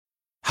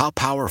How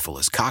powerful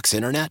is Cox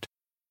Internet?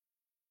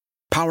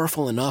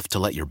 Powerful enough to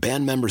let your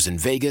band members in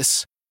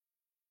Vegas,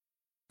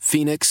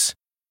 Phoenix,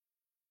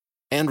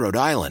 and Rhode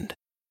Island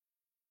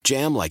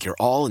jam like you're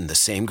all in the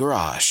same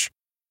garage.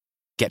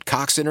 Get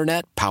Cox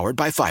Internet powered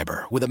by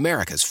fiber with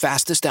America's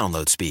fastest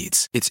download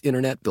speeds. It's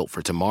internet built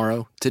for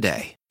tomorrow,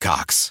 today.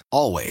 Cox,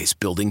 always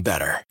building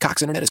better.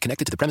 Cox Internet is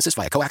connected to the premises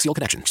via coaxial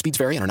connection. Speeds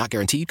vary and are not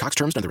guaranteed. Cox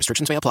terms and other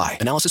restrictions may apply.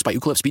 Analysis by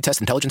Ookla Speed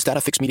Test Intelligence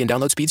Data. Fixed median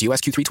download speeds. US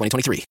Q3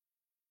 2023.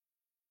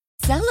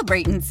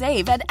 Celebrate and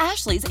save at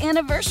Ashley's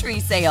Anniversary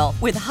Sale.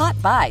 With Hot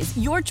Buys,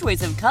 your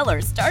choice of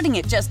colors starting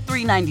at just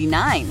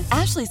 $3.99.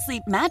 Ashley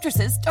Sleep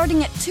mattresses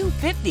starting at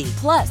 $2.50.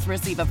 Plus,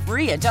 receive a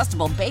free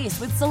adjustable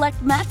base with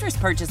select mattress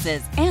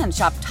purchases. And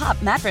shop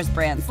top mattress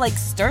brands like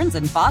Stearns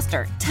 &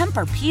 Foster,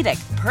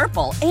 Tempur-Pedic,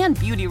 Purple, and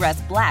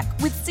Beautyrest Black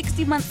with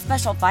 60-month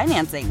special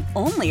financing.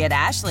 Only at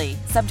Ashley.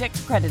 Subject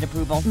to credit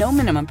approval. No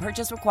minimum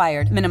purchase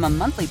required. Minimum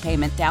monthly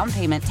payment, down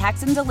payment,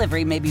 tax, and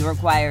delivery may be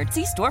required.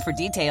 See store for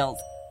details.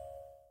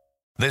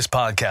 This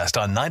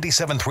podcast on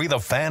 97.3 The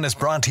Fan is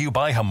brought to you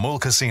by Jamul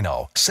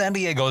Casino, San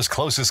Diego's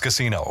closest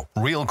casino.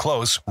 Real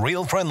close,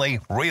 real friendly,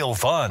 real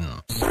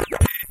fun.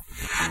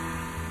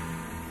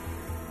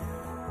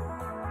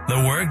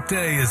 The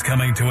workday is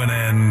coming to an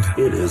end.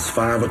 It is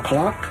 5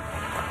 o'clock.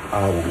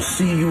 I will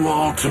see you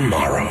all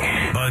tomorrow.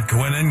 But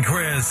Gwynn and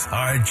Chris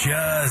are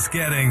just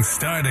getting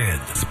started.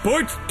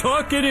 Sports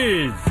talk it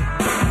is.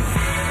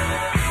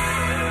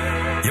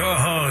 Your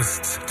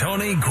hosts,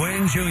 Tony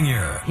Gwynn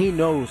Jr. He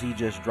knows he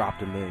just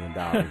dropped $1 million.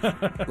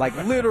 Like,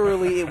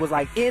 literally, it was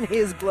like in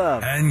his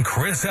glove. And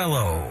Chris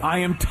Ello. I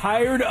am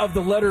tired of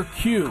the letter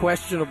Q.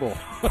 Questionable.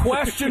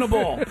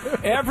 Questionable.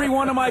 Every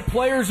one of my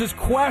players is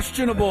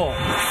questionable.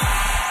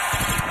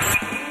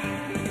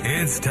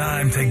 It's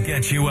time to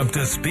get you up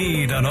to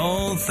speed on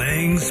all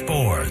things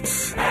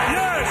sports.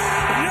 Yes!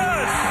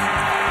 Yes!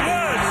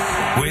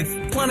 Yes!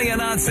 With plenty of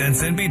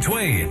nonsense in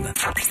between.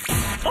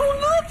 Oh,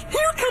 look!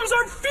 Here comes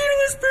our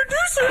fearless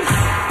producer!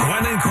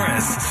 Gwynn and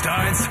Chris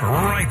starts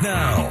right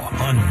now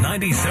on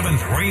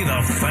 97.3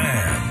 The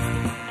Fan.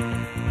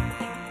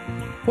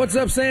 What's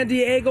up, San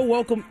Diego?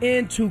 Welcome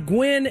into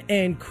Gwynn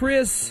and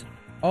Chris.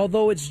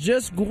 Although it's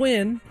just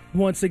Gwynn,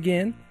 once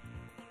again,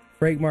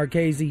 Frank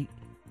Marchese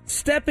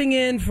stepping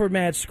in for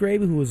Matt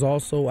Scraby, who is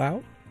also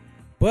out.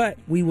 But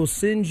we will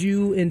send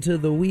you into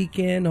the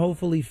weekend,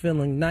 hopefully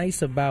feeling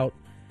nice about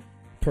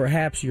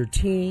perhaps your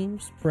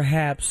teams,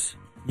 perhaps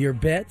your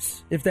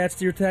bets, if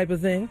that's your type of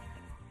thing.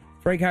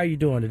 Frank, how are you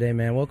doing today,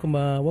 man? Welcome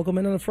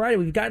in on a Friday.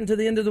 We've gotten to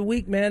the end of the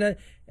week, man. It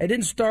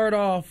didn't start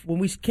off when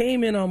we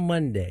came in on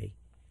Monday.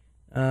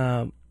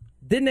 Didn't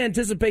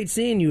anticipate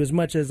seeing you as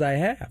much as I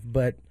have,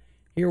 but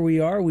here we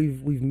are.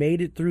 We've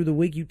made it through the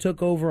week. You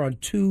took over on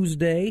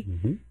Tuesday.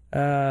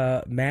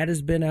 Mm-hmm. Matt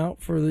has been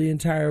out for the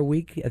entire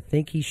week. I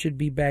think he should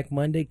be back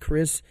Monday.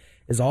 Chris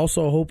is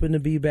also hoping to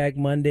be back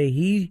Monday.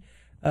 He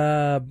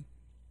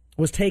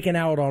was taken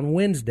out on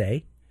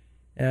Wednesday.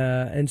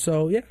 And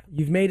so, yeah,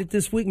 you've made it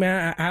this week,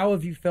 man. How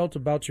have you felt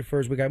about your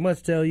first week? I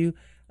must tell you,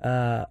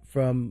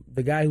 from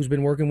the guy who's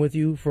been working with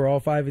you for all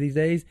 5 of these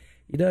days,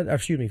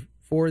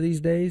 4 of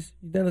these days,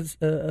 you've done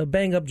a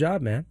bang-up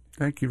job, man.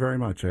 Thank you very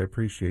much. I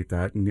appreciate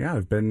that. And, yeah,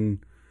 I've been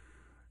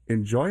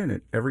enjoying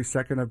it. Every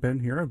second I've been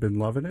here, I've been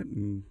loving it,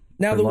 and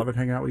I love it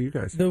hanging out with you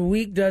guys. The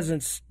week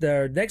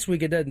next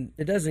week,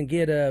 it doesn't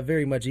get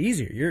very much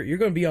easier. You're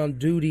going to be on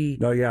duty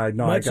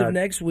much of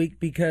next week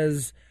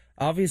because –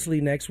 obviously,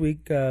 next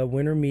week,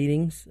 winter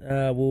meetings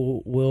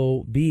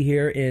will be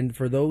here. And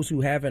for those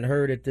who haven't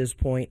heard at this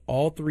point,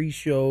 all 3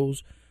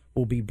 shows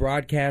will be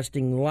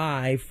broadcasting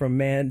live from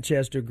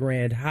Manchester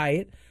Grand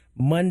Hyatt.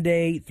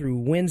 Monday through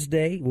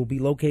Wednesday will be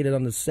located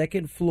on the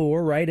 2nd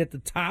floor, right at the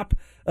top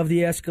of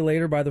the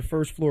escalator by the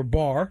 1st floor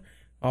bar.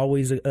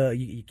 Always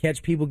you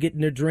catch people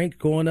getting their drink,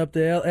 going up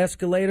the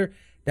escalator.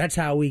 That's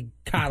how we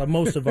coddle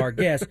most of our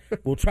guests.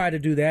 We'll try to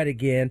do that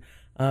again.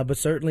 But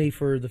certainly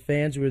for the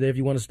fans who are there, if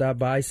you want to stop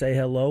by, say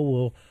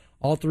hello.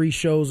 All 3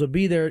 shows will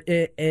be there,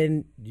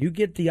 and you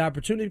get the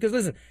opportunity. Because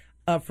listen,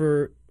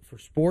 for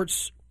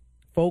sports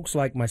folks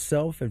like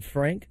myself and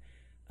Frank,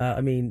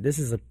 this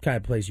is the kind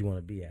of place you want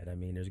to be at.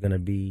 There's going to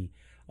be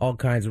all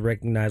kinds of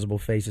recognizable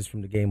faces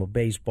from the game of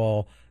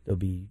baseball. There'll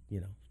be,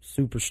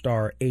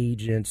 superstar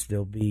agents.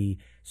 There'll be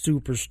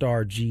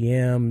superstar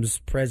GMs,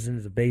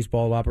 presidents of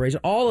baseball operations.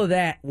 All of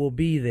that will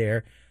be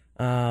there,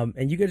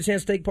 and you get a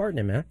chance to take part in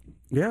it, man.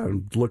 Yeah,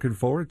 I'm looking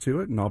forward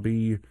to it, and I'll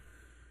be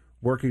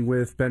working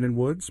with Ben and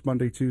Woods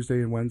Monday, Tuesday,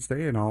 and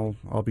Wednesday, and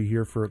I'll be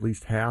here for at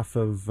least half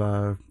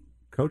of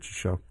Coach's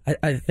show.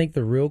 I think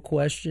the real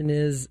question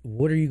is,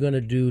 what are you going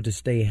to do to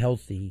stay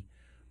healthy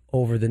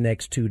over the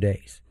next 2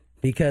 days?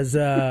 Because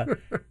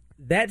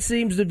that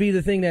seems to be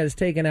the thing that has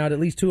taken out at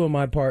least 2 of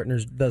my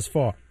partners thus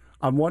far.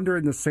 I'm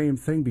wondering the same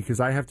thing because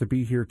I have to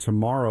be here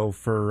tomorrow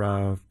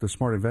for the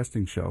Smart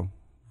Investing Show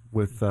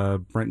with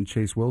Brent and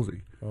Chase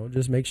Wilsey. Well,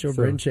 just make sure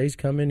Brent and Chase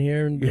come in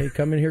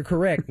here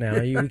correct. Now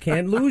you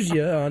can't lose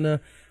you on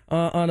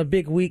a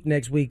big week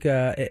next week,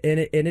 and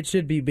it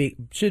should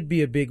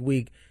be a big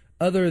week.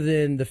 Other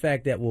than the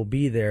fact that we'll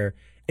be there,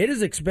 it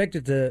is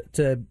expected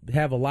to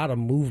have a lot of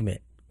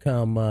movement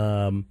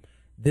come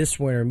this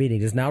winter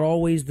meeting. It's not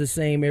always the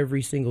same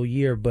every single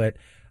year, but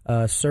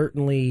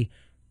certainly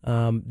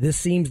this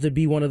seems to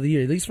be one of the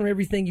years, at least from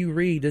everything you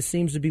read, this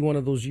seems to be one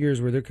of those years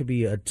where there could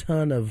be a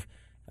ton of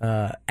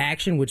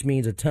action, which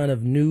means a ton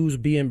of news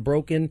being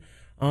broken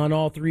on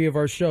all three of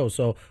our shows.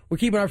 So we're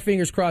keeping our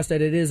fingers crossed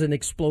that it is an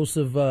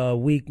explosive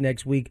week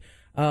next week.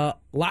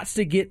 Lots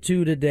to get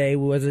to today.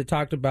 As I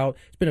talked about,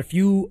 it's been a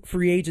few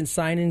free agent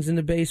signings in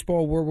the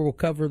baseball world. We'll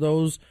cover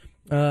those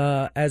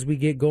as we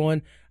get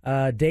going.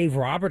 Dave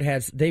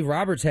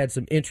Roberts had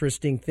some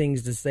interesting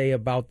things to say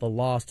about the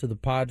loss to the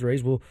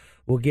Padres. We'll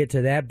get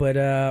to that.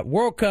 But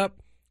World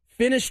Cup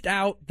finished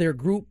out their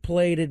group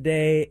play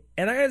today,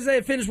 and I gotta say,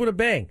 it finished with a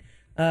bang.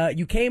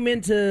 You came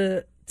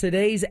into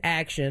today's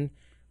action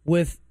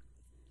with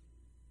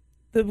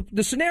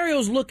the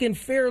scenarios looking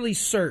fairly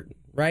certain,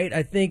 right?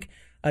 I think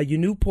you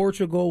knew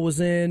Portugal was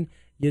in,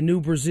 you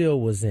knew Brazil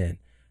was in.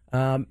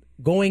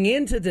 Going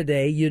into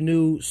today, you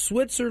knew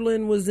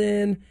Switzerland was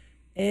in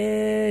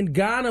and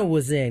Ghana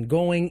was in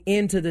going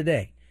into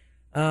today.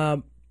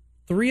 3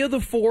 of the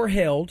 4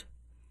 held,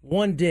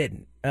 1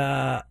 didn't.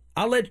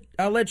 I'll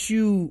let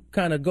you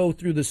kind of go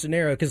through the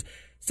scenario because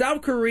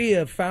South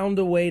Korea found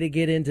a way to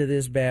get into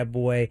this bad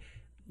boy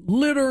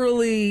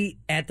literally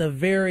at the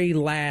very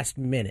last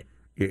minute.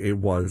 It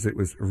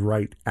was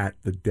right at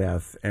the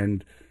death.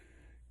 And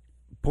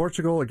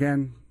Portugal,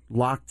 again,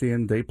 locked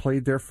in. They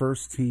played their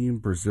first team.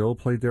 Brazil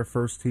played their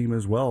first team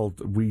as well.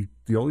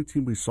 The only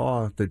team we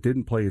saw that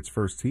didn't play its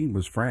first team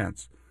was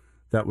France.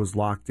 That was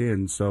locked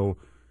in. So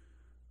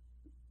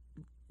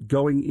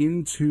going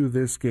into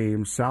this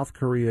game, South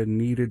Korea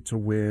needed to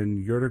win,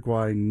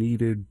 Uruguay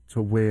needed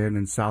to win,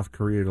 and South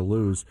Korea to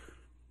lose.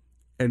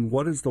 And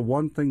what is the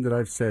one thing that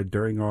I've said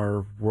during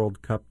our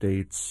World Cup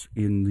dates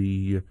in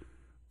the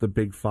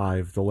Big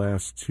Five the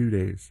last 2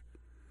 days?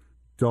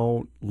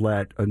 Don't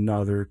let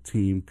another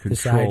team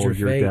control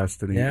your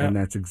destiny. Yeah. And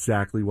that's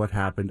exactly what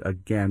happened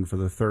again for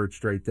the 3rd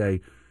straight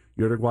day.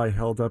 Uruguay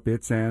held up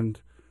its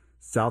end.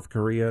 South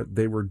Korea,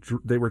 they were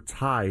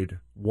tied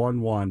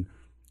 1-1.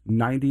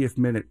 90th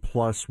minute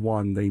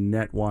 +1, they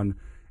net one.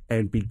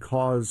 And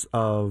because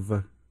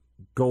of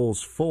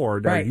goals for,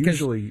 right,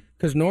 usually...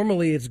 Because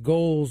normally it's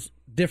goals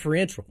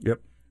differential. Yep.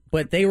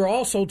 But they were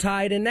also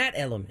tied in that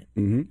element.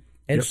 Mm-hmm.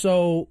 And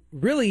so,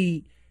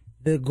 really,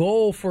 the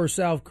goal for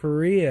South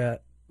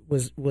Korea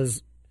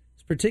was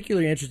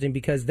particularly interesting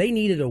because they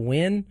needed a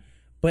win,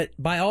 but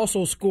by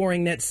also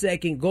scoring that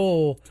second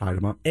goal,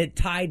 it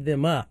tied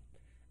them up.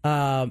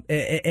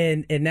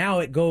 And now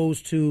it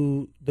goes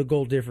to the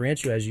goal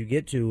differential as you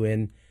get to,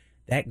 and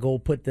that goal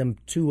put them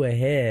 2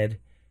 ahead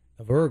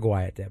of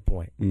Uruguay at that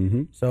point.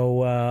 Mm-hmm.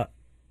 So,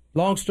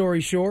 long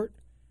story short,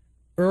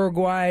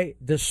 Uruguay,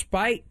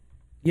 despite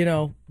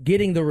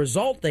getting the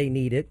result they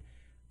needed,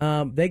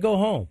 they go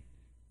home,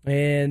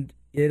 and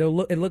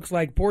it looks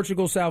like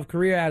Portugal, South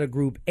Korea out of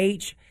Group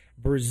H,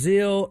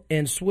 Brazil,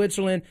 and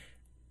Switzerland.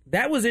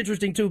 That was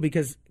interesting too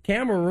because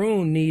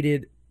Cameroon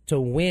needed to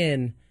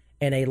win,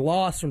 and a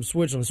loss from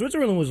Switzerland.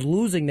 Switzerland was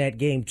losing that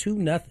game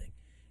 2-0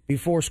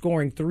 before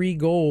scoring 3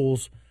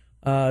 goals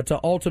to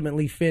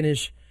ultimately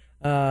finish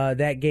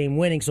that game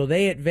winning. So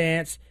they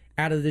advance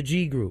out of the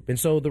G group, and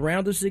so the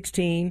round of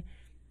 16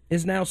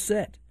 is now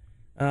set.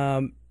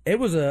 I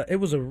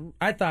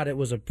thought it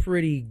was a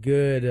pretty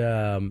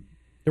good.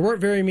 There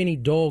weren't very many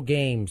dull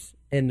games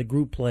in the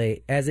group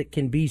play, as it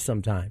can be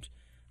sometimes.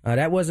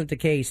 That wasn't the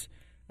case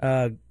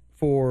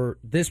for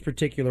this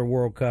particular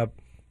World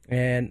Cup,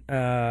 and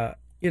I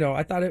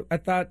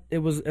thought it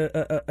was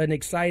an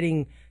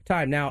exciting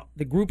time. Now,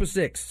 the group of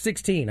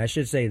 16, I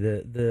should say,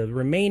 the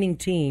remaining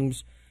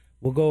teams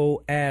will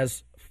go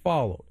as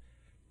followed.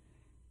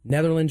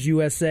 Netherlands,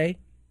 USA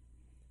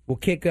will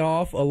kick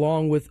off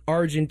along with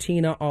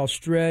Argentina,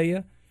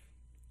 Australia.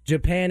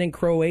 Japan and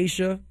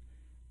Croatia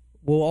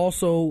will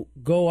also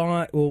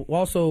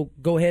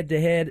go head to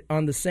head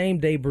on the same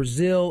day.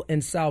 Brazil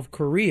and South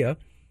Korea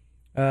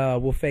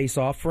will face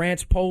off.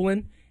 France,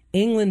 Poland,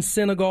 England,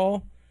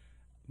 Senegal,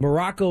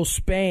 Morocco,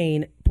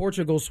 Spain,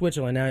 Portugal,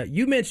 Switzerland. Now,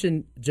 you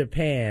mentioned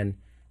Japan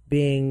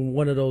being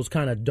one of those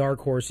kind of dark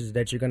horses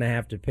that you're going to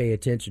have to pay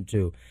attention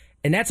to.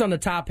 And that's on the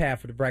top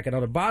half of the bracket.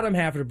 On the bottom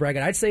half of the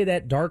bracket, I'd say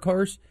that dark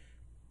horse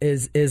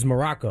is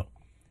Morocco.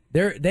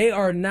 They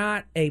are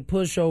not a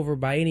pushover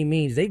by any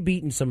means. They've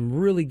beaten some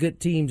really good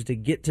teams to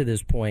get to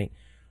this point.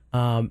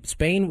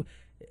 Spain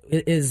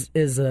is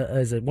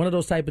one of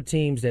those type of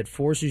teams that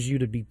forces you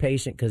to be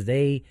patient because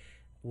they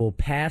will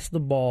pass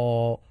the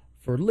ball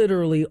for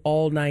literally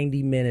all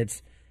 90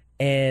 minutes,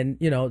 and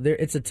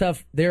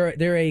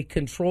they're a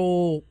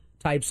control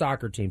type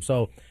soccer team.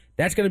 So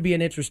that's going to be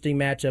an interesting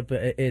matchup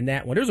in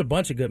that one. There's a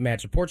bunch of good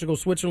matchups. Portugal,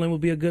 Switzerland will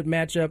be a good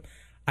matchup.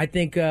 I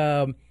think.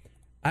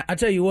 I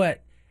tell you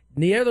what.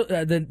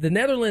 The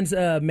Netherlands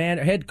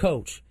head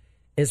coach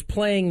is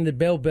playing the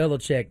Bill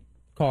Belichick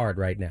card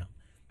right now.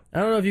 I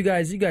don't know if you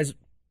guys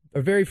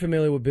are very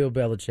familiar with Bill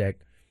Belichick.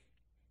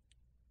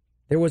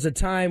 There was a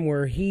time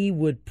where he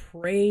would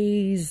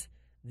praise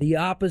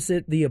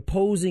the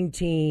opposing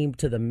team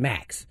to the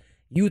max.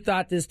 You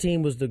thought this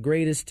team was the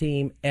greatest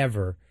team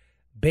ever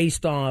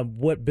based on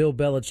what Bill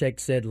Belichick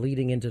said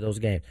leading into those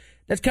games.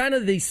 That's kind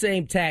of the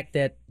same tack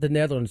that the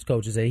Netherlands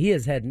coaches said. He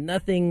has had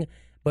nothing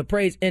but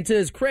praise. And to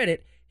his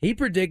credit, he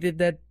predicted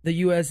that the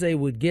USA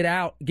would get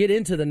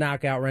into the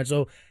knockout round.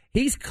 So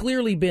he's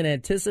clearly been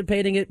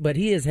anticipating it, but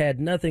he has had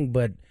nothing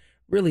but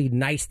really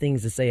nice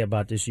things to say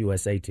about this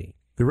USA team.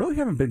 There really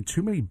haven't been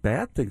too many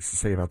bad things to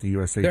say about the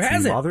USA team.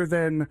 Hasn't. Other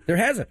than there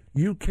hasn't.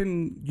 You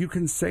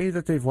can say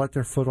that they've let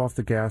their foot off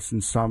the gas in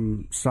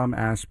some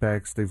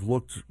aspects. They've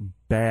looked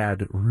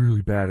bad,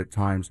 really bad at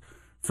times.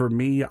 For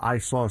me, I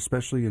saw,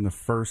 especially in the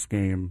first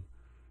game,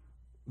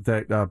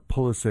 that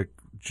Pulisic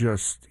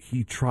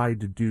he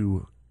tried to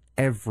do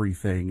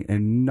everything,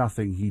 and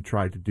nothing he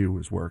tried to do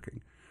was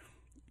working.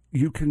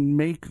 You can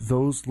make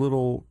those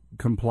little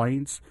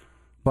complaints,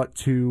 but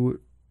to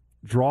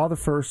draw the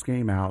first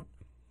game out,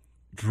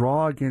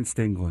 draw against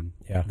England,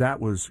 that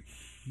was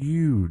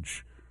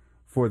huge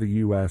for the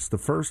U.S. The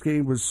first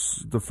game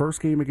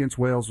against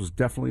Wales was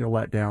definitely a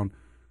letdown.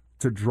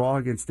 To draw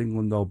against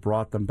England, though,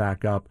 brought them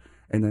back up,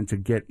 and then to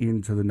get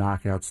into the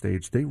knockout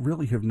stage, they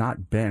really have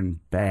not been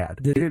bad.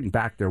 They didn't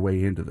back their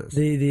way into this.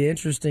 The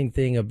interesting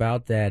thing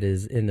about that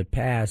is, in the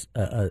past,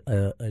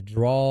 a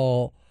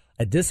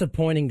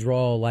disappointing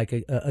draw like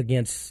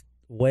against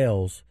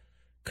Wales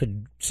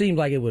could seem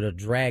like it would have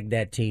dragged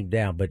that team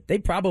down, but they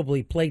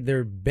probably played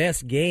their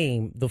best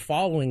game the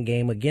following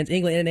game against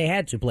England, and they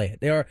had to play it.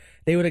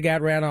 They would have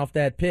got ran off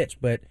that pitch,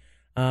 but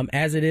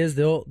as it is,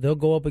 they'll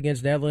go up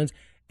against Netherlands,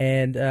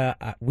 and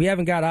we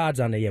haven't got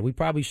odds on it yet. We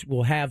probably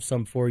will have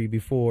some for you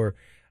before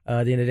the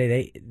end of the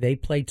day. They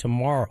play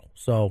tomorrow,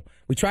 so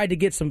we tried to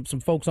get some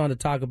folks on to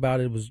talk about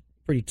it. It was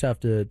pretty tough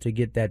to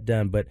get that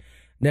done, but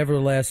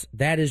nevertheless,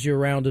 that is your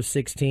round of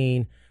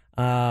 16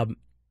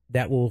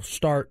 that will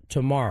start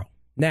tomorrow.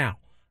 Now,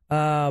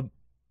 the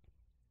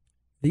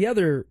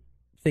other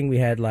thing we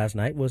had last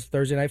night was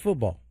Thursday Night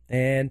Football.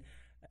 And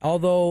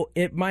although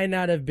it might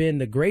not have been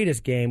the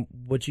greatest game,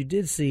 what you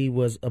did see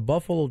was a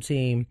Buffalo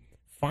team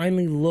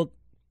finally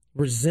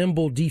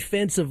resemble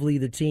defensively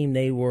the team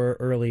they were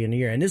early in the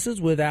year. And this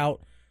is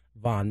without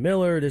Von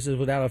Miller. This is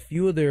without a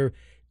few of their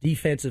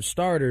defensive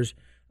starters.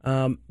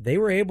 They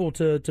were able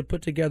to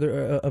put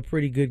together a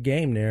pretty good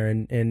game there,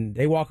 and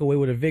they walk away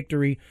with a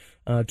victory,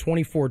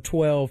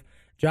 24-12.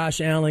 Josh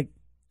Allen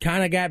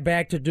kind of got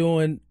back to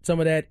doing some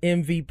of that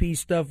MVP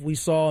stuff we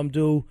saw him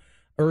do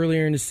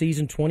earlier in the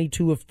season,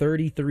 22 of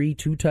 33,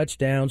 2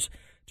 touchdowns,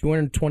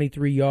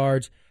 223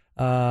 yards.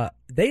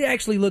 They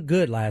actually looked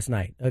good last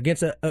night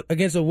against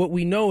what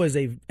we know is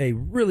a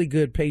really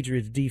good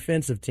Patriots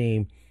defensive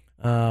team.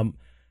 I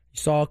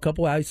saw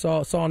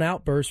an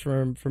outburst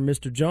from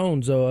Mr.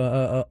 Jones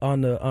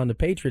on the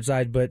Patriots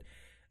side, but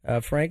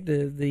Frank,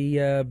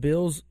 the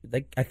Bills,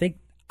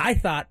 I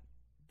thought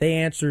they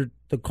answered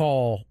the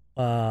call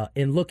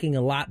in looking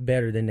a lot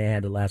better than they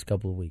had the last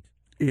couple of weeks.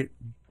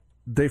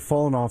 They've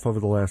fallen off over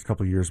the last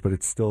couple of years, but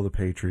it's still the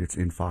Patriots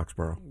in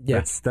Foxborough.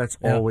 Yeah. That's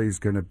always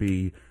going to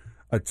be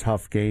a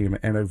tough game,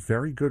 and a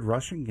very good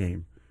rushing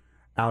game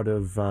out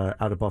of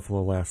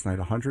Buffalo last night.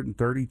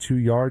 132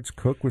 yards.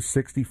 Cook was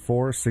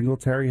 64.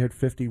 Singletary had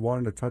 51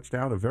 and a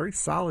touchdown. A very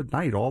solid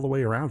night all the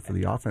way around for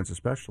the offense,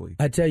 especially.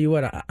 I tell you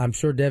what, I'm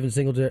sure Devin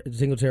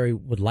Singletary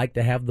would like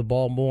to have the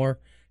ball more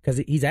because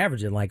he's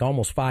averaging like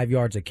almost 5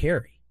 yards a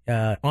carry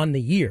on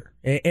the year.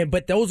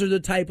 But those are the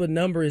type of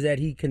numbers that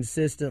he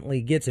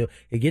consistently gets to.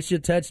 He gets you a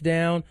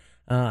touchdown.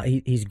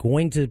 He's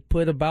going to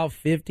put about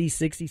 50,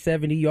 60,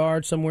 70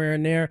 yards somewhere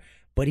in there,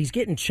 but he's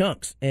getting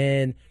chunks,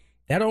 and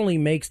that only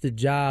makes the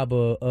job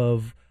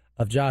of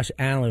Josh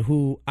Allen,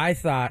 who I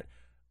thought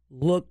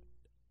looked,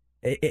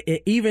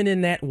 even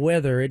in that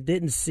weather, it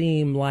didn't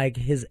seem like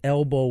his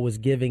elbow was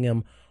giving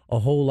him a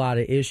whole lot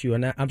of issue.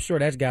 And I'm sure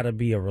that's got to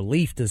be a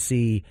relief to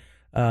see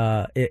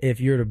if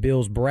you're the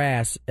Bills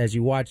brass, as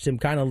you watched him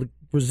kind of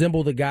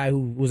resemble the guy who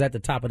was at the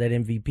top of that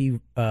MVP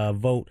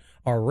vote,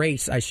 or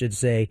race, I should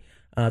say,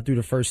 through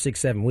the first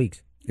 6-7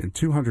 weeks. And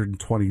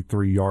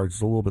 223 yards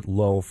is a little bit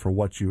low for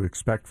what you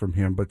expect from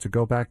him. But to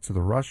go back to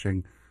the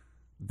rushing,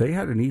 they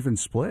had an even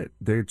split.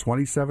 They had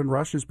 27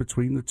 rushes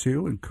between the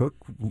two, and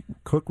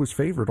Cook was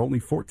favored, only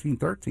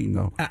 14-13,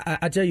 though.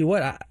 I tell you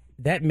what,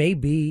 that may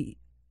be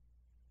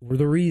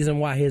the reason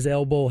why his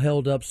elbow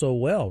held up so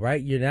well,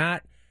 right? You're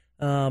not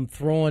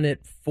throwing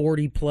it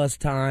 40-plus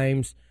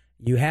times.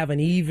 You have an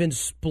even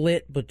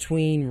split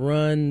between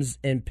runs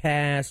and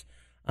pass.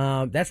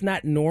 That's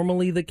not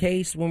normally the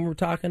case when we're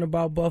talking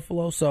about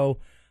Buffalo. So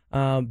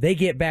they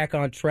get back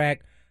on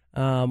track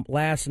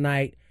last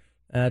night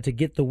to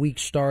get the week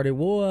started.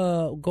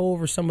 We'll go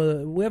over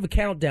we have a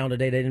countdown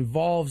today that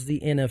involves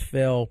the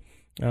NFL.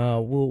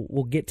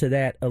 We'll get to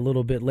that a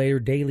little bit later.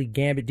 Daily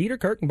Gambit. Dieter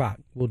Kirkenbach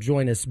will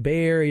join us.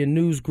 Bay Area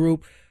News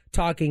Group,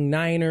 talking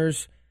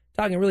Niners,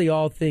 talking really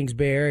all things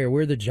Bay Area.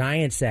 Where the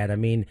Giants at? I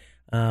mean,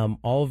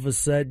 all of a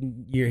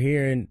sudden you're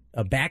hearing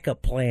a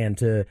backup plan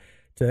to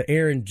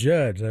Aaron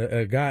Judge,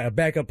 a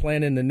backup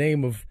plan in the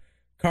name of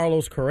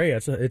Carlos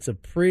Correa. It's a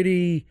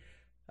pretty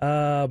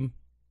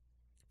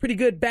pretty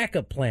good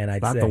backup plan,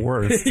 I'd say. Not the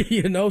worst.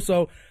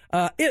 So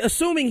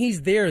assuming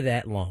he's there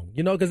that long,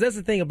 because that's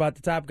the thing about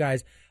the top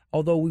guys.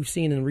 Although we've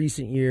seen in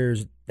recent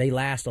years they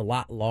last a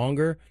lot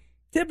longer,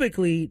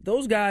 typically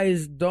those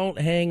guys don't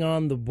hang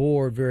on the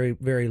board very,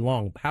 very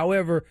long.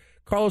 However,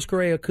 Carlos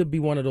Correa could be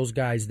one of those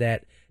guys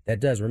that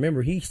does.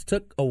 Remember, he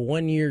took a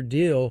 1-year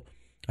deal.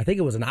 I think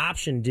it was an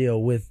option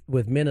deal with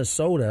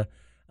Minnesota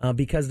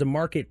because the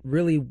market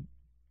really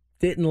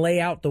didn't lay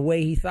out the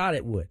way he thought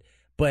it would.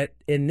 But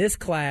in this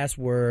class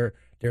where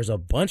there's a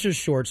bunch of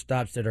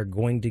shortstops that are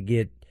going to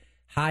get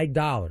high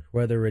dollar,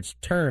 whether it's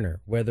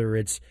Turner, whether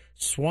it's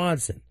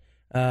Swanson,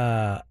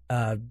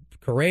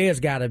 Correa's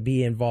got to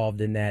be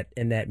involved in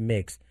that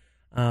mix.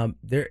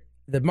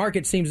 The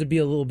market seems to be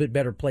a little bit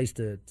better place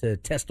to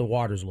test the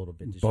waters a little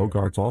bit this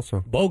Bogarts year.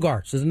 also.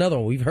 Bogarts is another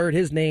one. We've heard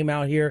his name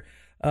out here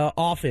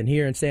often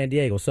here in San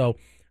Diego. So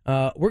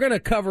we're going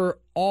to cover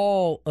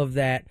all of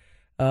that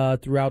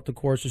throughout the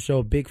course of the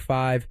show. Big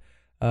Five,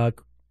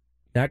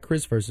 not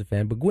Chris versus the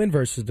fan, but Gwen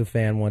versus the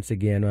fan once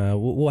again.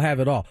 We'll have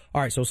it all.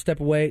 All right, so step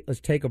away. Let's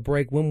take a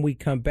break. When we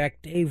come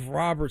back, Dave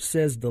Roberts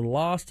says the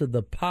loss to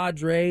the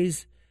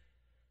Padres,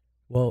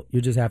 well, you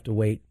just have to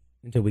wait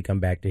until we come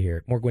back to hear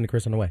it. More Gwen and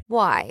Chris on the way.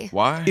 Why?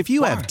 If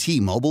you have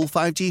T-Mobile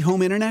 5G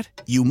home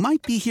internet, you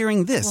might be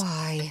hearing this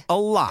Why? a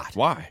lot.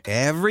 Why?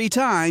 Every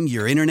time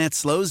your internet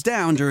slows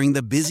down during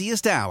the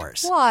busiest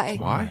hours.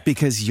 Why?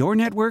 Because your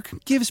network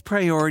gives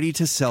priority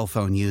to cell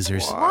phone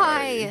users.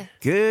 Why?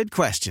 Good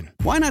question.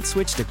 Why not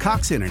switch to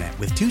Cox Internet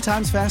with 2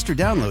 times faster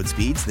download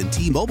speeds than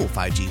T-Mobile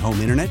 5G home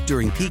internet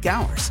during peak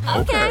hours?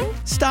 Okay.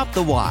 Stop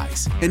the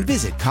whys and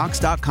visit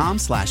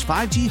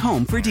cox.com/5G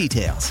home for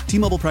details.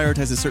 T-Mobile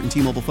prioritizes certain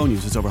T-Mobile phone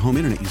users over home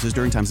internet users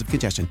during times of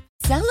congestion.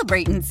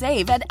 Celebrate and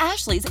save at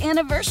Ashley's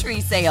Anniversary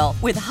Sale.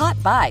 With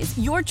Hot Buys,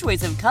 your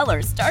choice of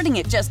colors starting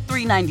at just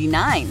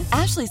 $3.99.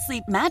 Ashley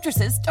Sleep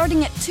mattresses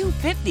starting at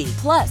 $2.50.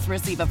 Plus,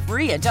 receive a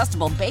free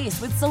adjustable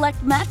base with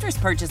select mattress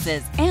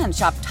purchases. And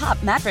shop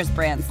top mattress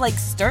brands like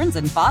Stearns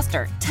 &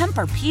 Foster,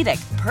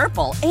 Tempur-Pedic,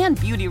 Purple, and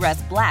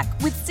Beautyrest Black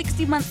with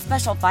 60-month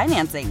special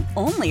financing.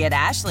 Only at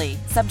Ashley.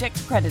 Subject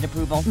to credit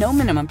approval. No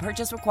minimum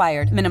purchase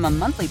required. Minimum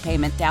monthly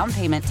payment, down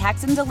payment,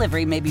 tax, and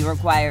delivery may be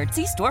required.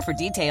 See store for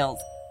details.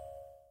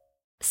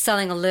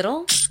 Selling a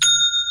little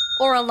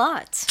or a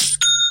lot?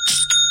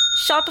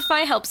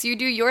 Shopify helps you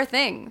do your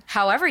thing,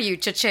 however you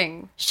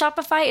cha-ching.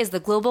 Shopify is the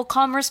global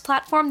commerce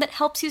platform that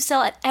helps you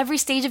sell at every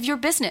stage of your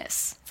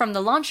business. From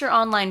the launch your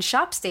online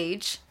shop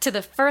stage, to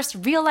the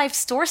first real-life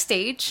store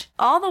stage,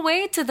 all the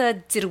way to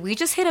the did we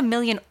just hit 1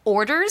 million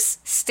orders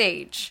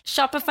stage.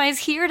 Shopify's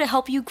here to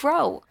help you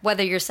grow.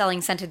 Whether you're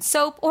selling scented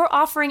soap or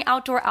offering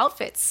outdoor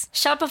outfits,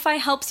 Shopify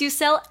helps you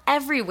sell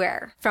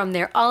everywhere. From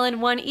their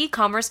all-in-one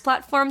e-commerce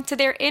platform to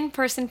their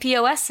in-person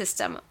POS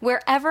system,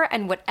 wherever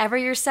and whatever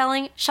you're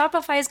selling,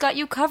 Shopify's got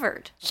you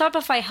covered.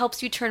 Shopify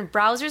helps you turn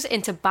browsers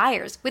into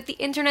buyers with the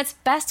internet's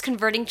best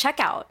converting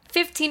checkout.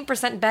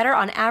 15% better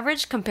on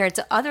average compared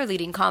to other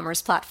leading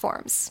commerce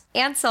platforms.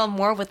 And sell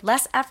more with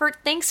less effort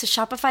thanks to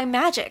Shopify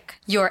Magic,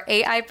 your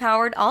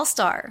AI-powered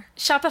all-star.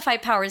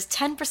 Shopify powers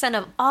 10%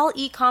 of all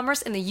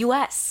e-commerce in the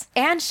U.S.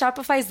 And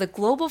Shopify is the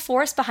global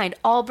force behind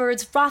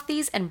Allbirds,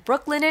 Rothy's, and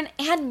Brooklinen,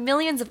 and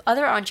millions of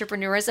other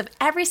entrepreneurs of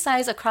every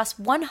size across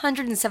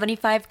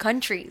 175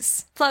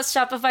 countries. Plus,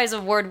 Shopify's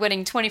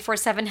award-winning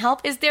 24/7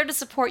 help is there to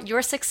support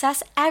your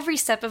success every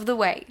step of the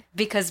way.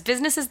 Because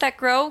businesses that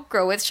grow,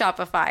 grow with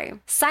Shopify.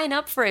 Sign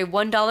up for a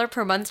 $1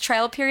 per month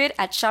trial period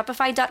at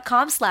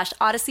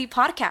shopify.com/Odyssey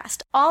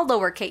Podcast, all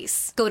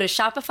lowercase. Go to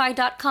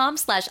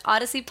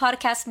shopify.com/Odyssey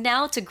Podcast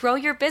now to grow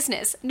your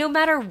business, no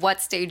matter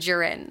what stage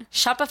you're in.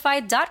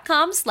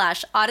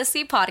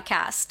 Shopify.com/Odyssey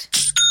Podcast.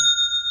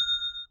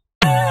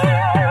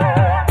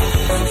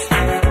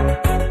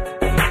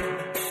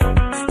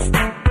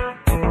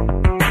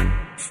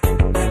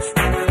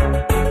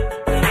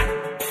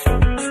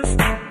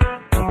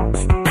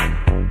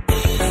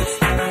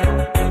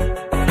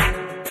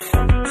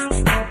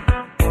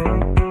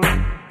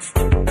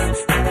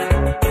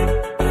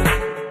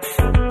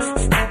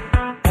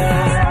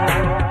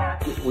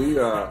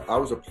 I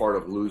was a part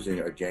of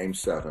losing a Game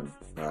 7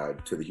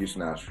 to the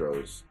Houston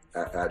Astros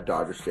at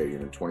Dodger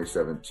Stadium in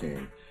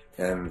 2017,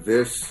 and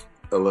this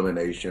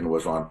elimination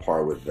was on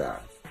par with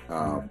that.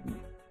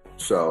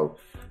 So,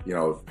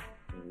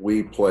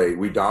 we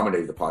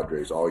dominated the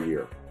Padres all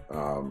year,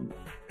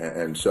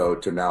 and so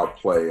to now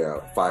play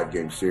a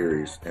 5-game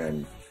series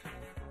and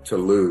to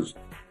lose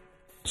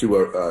to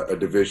a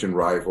division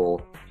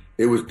rival,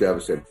 it was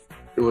devastating.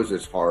 It was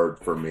just hard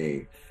for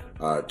me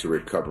to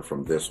recover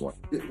from this one.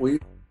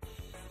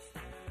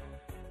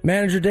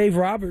 Manager Dave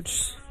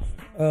Roberts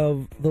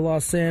of the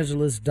Los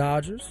Angeles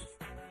Dodgers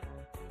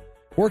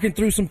working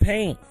through some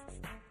pain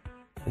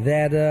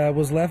that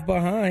was left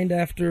behind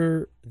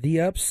after the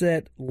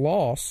upset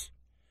loss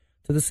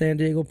to the San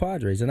Diego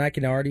Padres. And I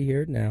can already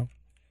hear it now.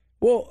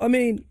 Well, I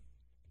mean,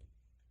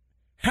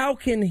 how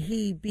can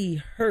he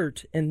be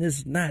hurt and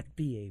this not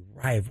be a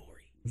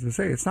rivalry? As I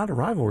say, it's not a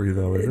rivalry,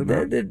 though, is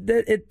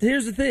it?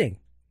 Here's the thing.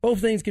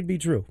 Both things could be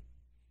true.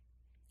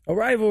 A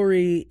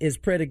rivalry is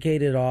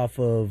predicated off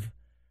of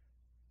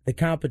the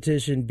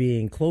competition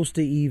being close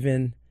to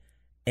even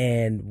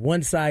and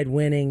one side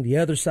winning, the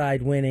other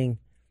side winning.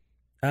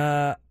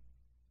 Yes,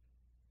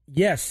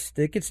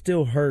 they could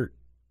still hurt,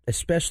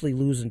 especially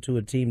losing to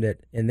a team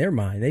that, in their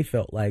mind, they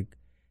felt like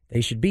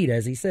they should beat.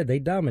 As he said, they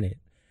dominated.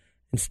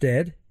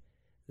 Instead,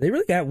 they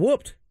really got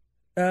whooped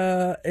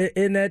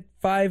in that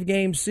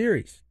 5-game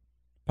series.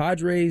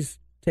 Padres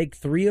take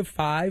 3 of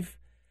 4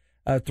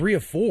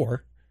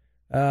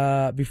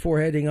 before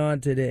heading on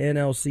to the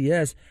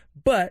NLCS.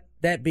 But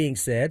that being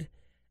said,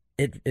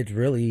 it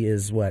really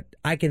is what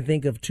I can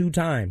think of 2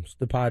 times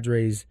the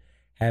Padres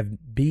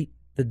have beat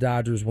the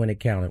Dodgers when it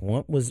counted.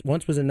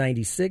 Once was in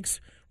 '96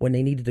 when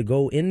they needed to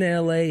go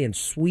into LA and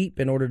sweep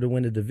in order to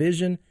win the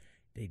division.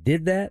 They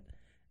did that,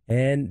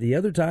 and the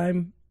other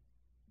time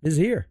is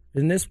here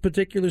in this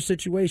particular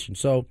situation.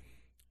 So,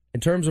 in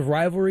terms of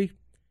rivalry,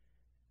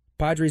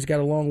 Padres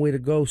got a long way to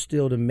go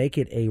still to make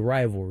it a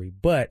rivalry,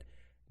 but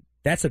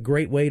that's a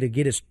great way to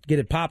get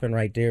it popping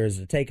right there, is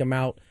to take them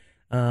out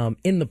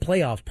in the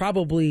playoffs.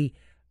 Probably,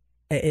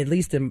 at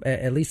least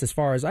as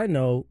far as I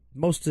know,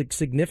 most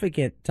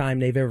significant time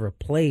they've ever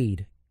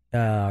played,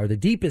 or the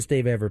deepest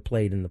they've ever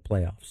played in the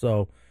playoffs.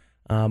 So,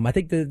 I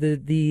think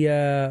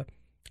I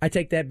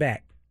take that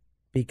back,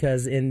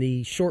 because in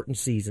the shortened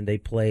season they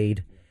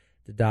played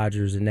the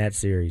Dodgers in that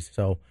series.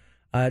 So,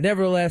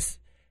 nevertheless,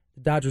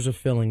 the Dodgers are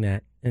feeling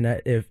that, and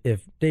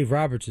if Dave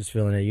Roberts is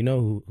feeling it, you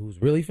know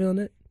who's really feeling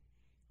it?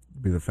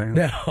 Be the fans.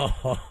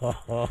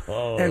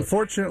 No. And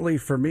fortunately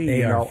for me,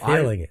 they are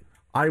feeling it.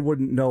 I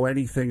wouldn't know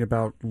anything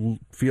about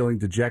feeling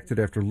dejected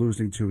after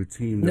losing to a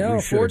team that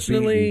we should have beaten.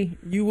 Fortunately,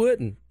 you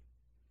wouldn't.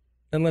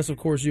 Unless, of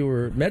course, you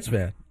were a Mets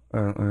fan.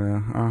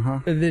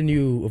 And then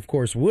you, of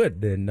course, would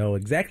then know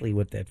exactly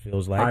what that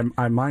feels like.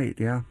 I might,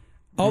 yeah.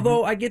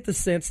 Although I get the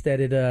sense that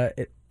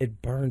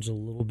it burns a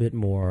little bit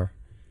more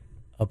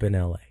up in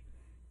L.A.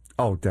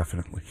 Oh,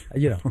 definitely.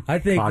 I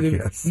think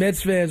yes. the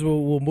Mets fans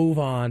will move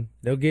on.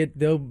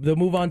 They'll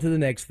move on to the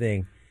next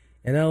thing.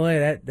 In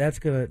LA, that's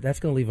gonna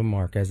leave a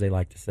mark, as they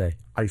like to say.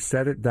 I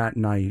said it that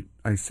night.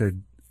 I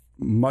said,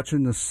 much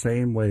in the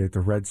same way that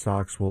the Red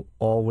Sox will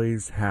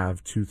always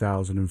have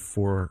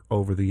 2004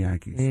 over the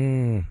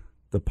Yankees.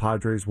 The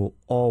Padres will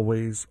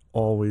always,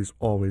 always,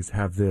 always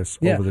have this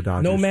over the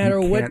Dodgers. No matter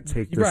you what, can't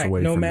take this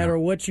away no from matter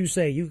them. what you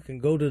say, you can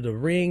go to the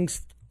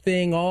rings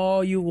thing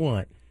all you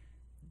want.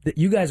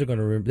 You guys are going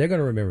to remember. They're going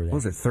to remember that.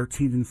 What was it,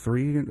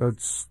 13-3?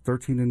 It's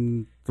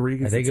 13-3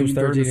 against I think it was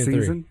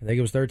 13-3. I think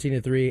it was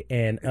 13-3.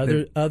 And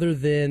other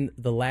than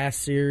the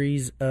last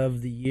series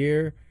of the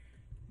year,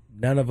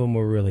 none of them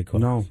were really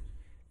close. No.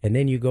 And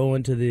then you go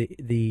into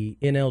the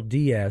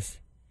NLDS,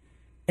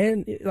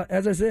 and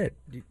as I said,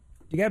 you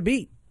got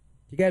beat.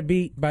 You got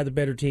beat by the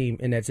better team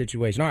in that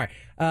situation. All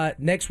right.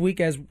 Next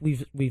week, as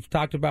we've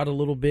talked about a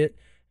little bit,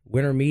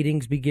 winter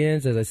meetings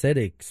begins. As I said,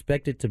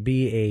 expect it to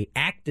be a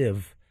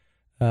active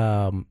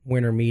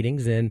winter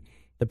meetings, and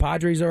the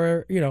Padres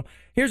are,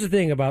 here's the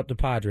thing about the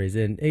Padres,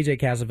 and AJ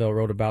Cassavell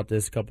wrote about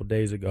this a couple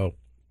days ago.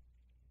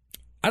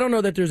 I don't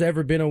know that there's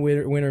ever been a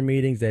winter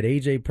meetings that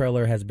AJ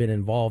Preller has been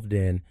involved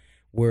in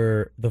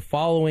where the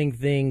following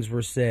things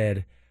were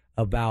said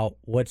about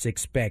what's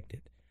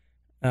expected.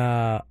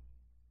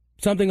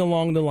 Something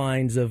along the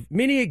lines of,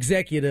 many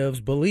executives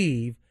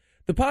believe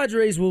the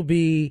Padres will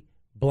be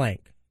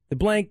blank. The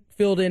blank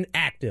filled in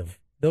active.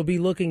 They'll be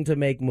looking to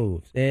make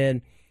moves.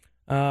 And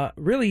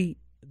really,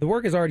 the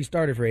work has already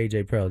started for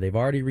A.J. Preller. They've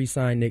already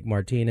re-signed Nick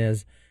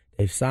Martinez.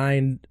 They've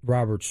signed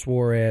Robert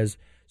Suarez.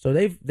 So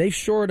they've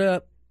shored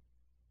up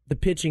the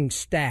pitching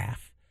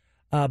staff.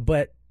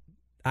 But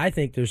I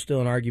think there's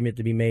still an argument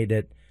to be made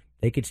that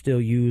they could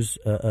still use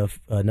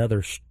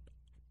another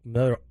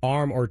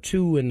arm or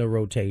two in the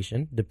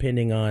rotation,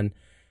 depending on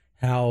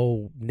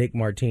how Nick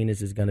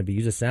Martinez is going to be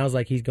used. It sounds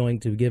like he's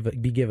going to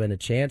be given a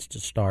chance to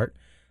start.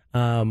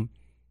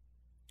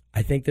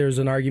 I think there's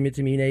an argument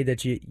to be made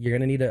that you're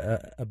going to need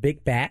a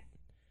big bat.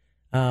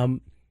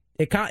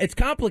 It's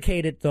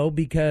complicated, though,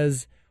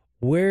 because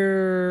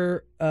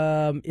where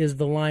is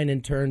the line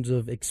in terms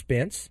of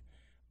expense?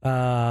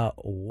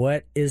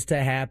 What is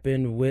to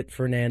happen with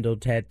Fernando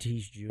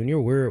Tatis Jr.?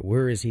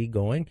 Where is he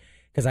going?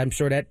 Because I'm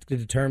sure that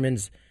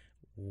determines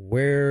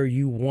where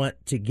you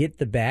want to get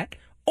the bat.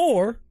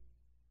 Or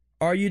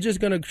are you just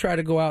going to try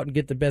to go out and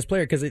get the best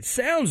player? Because it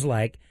sounds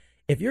like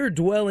if you're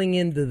dwelling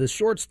into the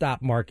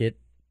shortstop market,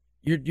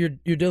 you're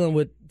dealing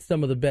with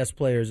some of the best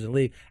players in the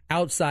league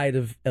outside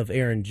of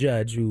Aaron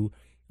Judge, who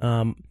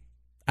I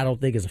don't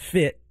think is a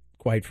fit,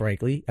 quite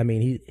frankly. I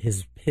mean,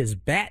 his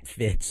bat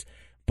fits,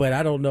 but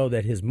I don't know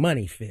that his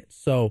money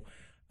fits. So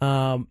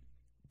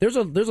there's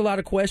a lot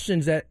of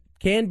questions that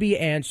can be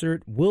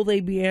answered. Will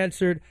they be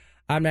answered?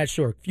 I'm not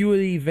sure. A few of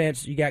the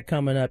events you got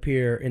coming up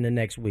here in the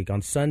next week.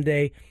 On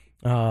Sunday,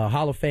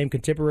 Hall of Fame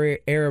Contemporary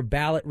Era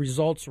ballot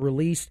results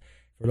released.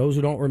 For those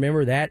who don't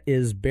remember, that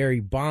is Barry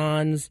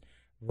Bonds,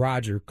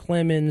 Roger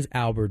Clemens,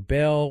 Albert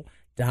Bell,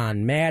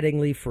 Don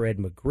Mattingly, Fred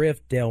McGriff,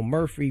 Dale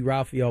Murphy,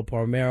 Rafael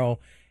Palmeiro,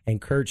 and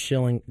Curt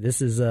Schilling.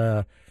 This is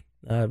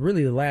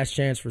really the last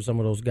chance for some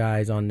of those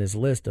guys on this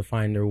list to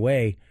find their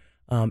way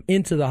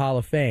into the Hall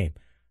of Fame.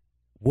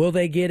 Will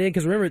they get in?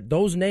 Because remember,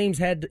 those names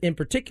had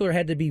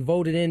to be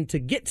voted in to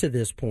get to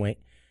this point,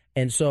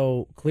 and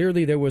so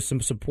clearly there was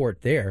some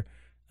support there.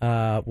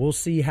 We'll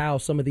see how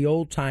some of the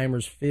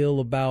old-timers feel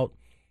about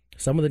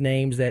some of the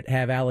names that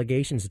have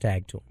allegations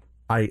tagged to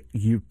them.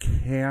 You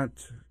can't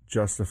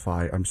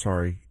justify, I'm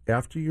sorry,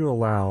 after you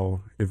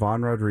allow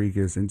Ivan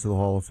Rodriguez into the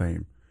Hall of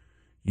Fame,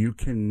 you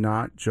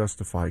cannot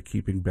justify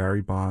keeping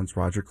Barry Bonds,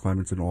 Roger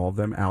Clemens, and all of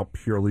them out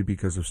purely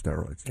because of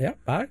steroids. Yeah,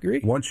 I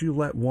agree. Once you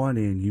let one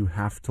in, you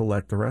have to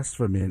let the rest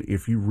of them in.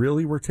 If you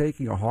really were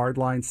taking a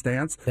hardline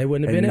stance, they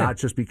wouldn't have been not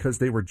just because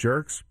they were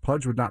jerks,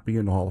 Pudge would not be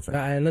in the Hall of Fame.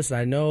 And listen,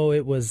 I know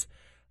it was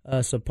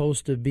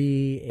supposed to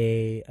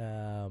be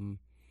the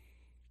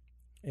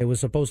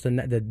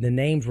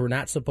names were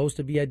not supposed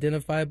to be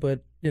identified,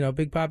 but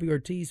Big Papi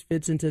Ortiz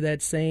fits into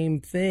that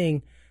same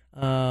thing.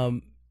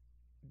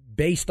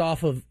 Based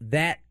off of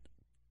that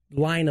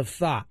line of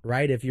thought,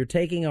 right? If you're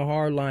taking a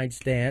hardline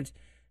stance,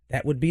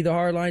 that would be the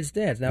hardline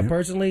stance. Now,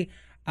 personally,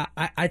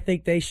 I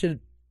think they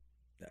should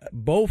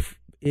both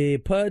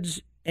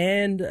Pudge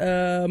and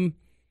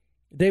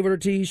David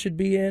Ortiz should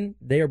be in.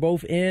 They are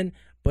both in,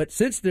 but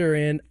since they're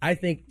in, I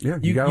think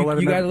you got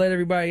to let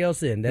everybody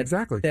else in.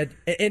 Exactly.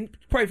 And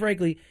quite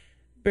frankly,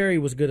 Barry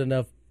was good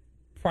enough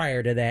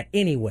prior to that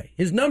anyway.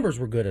 His numbers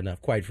were good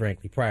enough, quite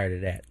frankly, prior to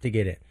that to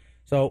get in.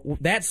 So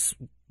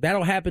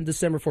that'll happen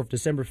December 4th.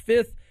 December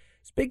 5th,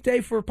 it's a big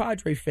day for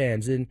Padre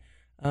fans, and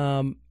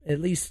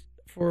at least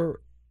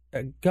for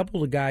a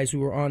couple of guys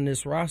who are on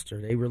this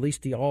roster. They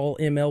released the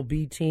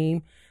All-MLB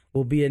team,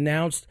 will be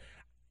announced.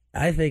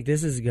 I think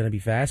this is going to be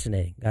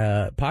fascinating.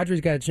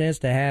 Padres got a chance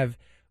to have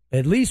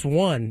at least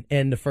one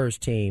in the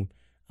first team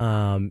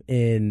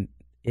in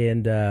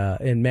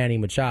Manny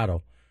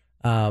Machado.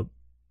 But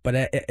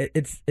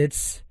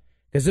it's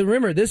because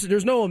remember,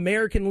 there's no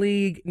American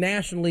League,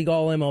 National League,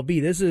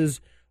 All-MLB. This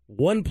is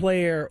one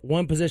player,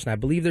 one position. I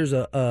believe there's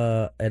an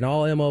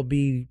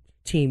All-MLB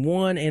Team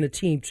 1 and a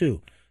Team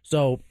 2.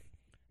 So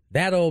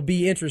that'll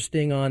be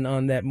interesting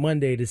on that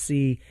Monday to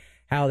see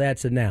how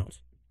that's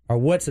announced or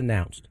what's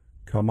announced.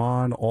 Come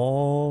on,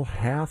 all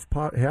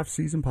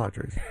half-season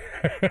Padres.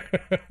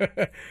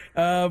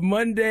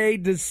 Tuesday,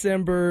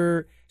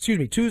 December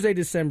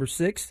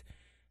 6th,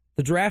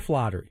 the draft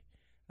lottery.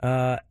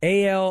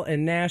 AL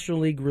and National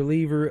League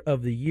reliever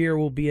of the year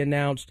will be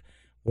announced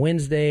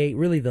Wednesday,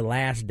 really the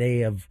last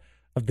day of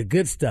the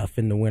good stuff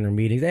in the winter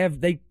meetings.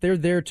 They're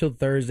there till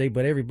Thursday,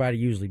 but everybody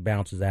usually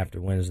bounces after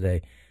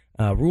Wednesday.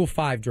 Rule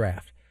 5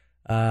 draft.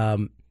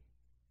 That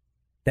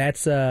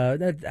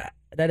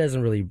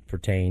doesn't really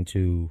pertain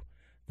to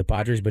the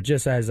Padres, but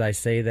just as I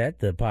say that,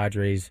 the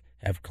Padres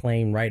have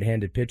claimed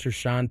right-handed pitcher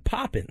Sean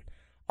Poppin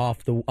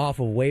off of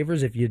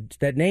waivers. If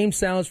that name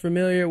sounds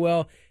familiar,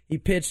 well, he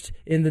pitched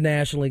in the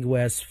National League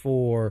West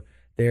for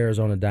the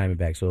Arizona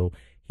Diamondbacks. So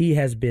he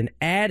has been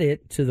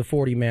added to the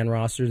 40-man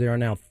roster. There are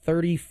now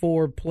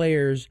 34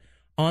 players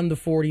on the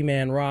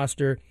 40-man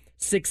roster,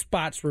 6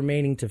 spots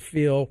remaining to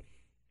fill.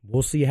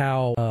 We'll see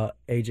how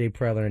A.J.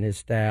 Preller and his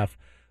staff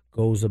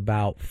goes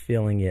about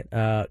filling it.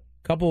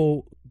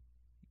 Couple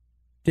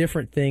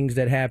different things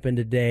that happened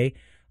today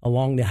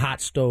along the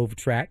hot stove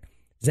track.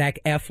 Zach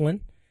Eflin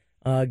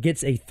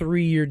gets a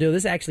 3-year deal.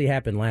 This actually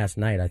happened last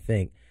night, I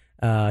think.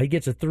 He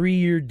gets a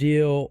 3-year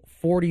deal,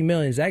 $40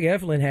 million. Zach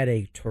Eflin had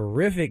a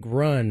terrific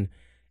run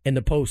in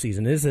the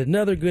postseason. This is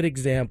another good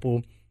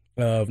example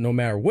of no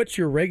matter what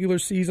your regular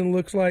season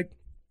looks like,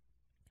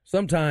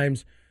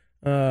 sometimes,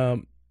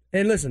 and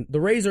listen,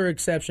 the Rays are an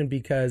exception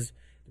because,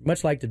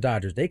 much like the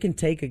Dodgers, they can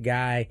take a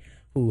guy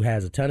who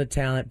has a ton of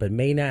talent but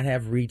may not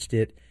have reached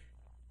it,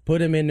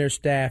 put him in their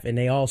staff, and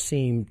they all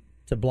seem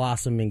to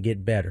blossom and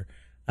get better.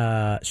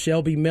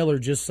 Shelby Miller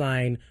just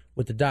signed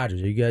with the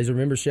Dodgers. You guys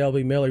remember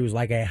Shelby Miller? He was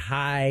like a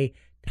highly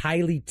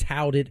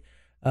touted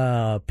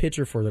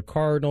pitcher for the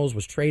Cardinals,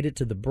 was traded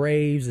to the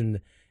Braves, and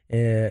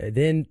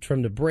then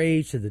from the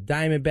Braves to the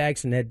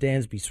Diamondbacks and that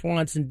Dansby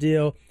Swanson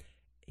deal.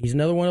 He's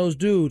another one of those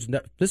dudes.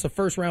 This is a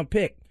first-round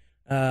pick.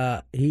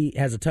 He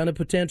has a ton of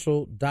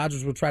potential.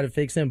 Dodgers will try to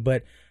fix him,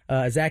 but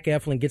Zach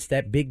Eflin gets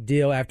that big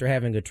deal after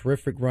having a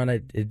terrific run.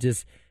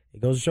 It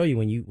goes to show you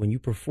when you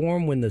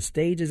perform, when the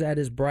stage is at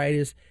its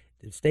brightest,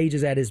 the stage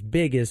is at its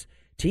biggest.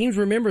 Teams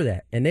remember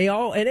that, and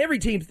every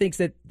team thinks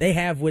that they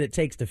have what it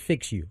takes to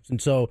fix you.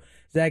 And so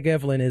Zach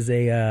Eflin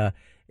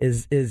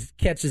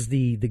catches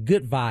the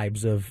good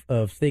vibes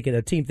of thinking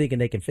a team thinking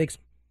they can fix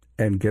him.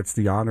 And gets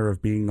the honor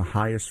of being the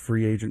highest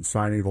free agent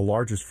signing, the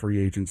largest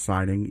free agent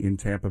signing in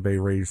Tampa Bay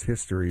Rays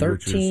history.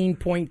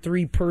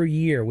 13.3 per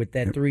year with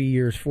that 3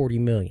 years, $40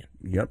 million.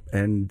 Yep,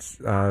 and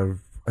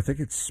I think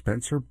it's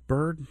Spencer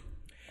Bird.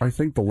 I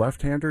think the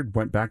left-hander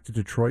went back to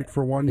Detroit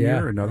for 1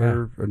 year.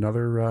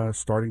 Another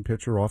starting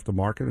pitcher off the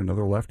market,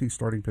 another lefty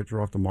starting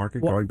pitcher off the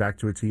market, going back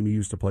to a team he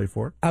used to play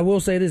for. I will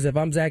say this: if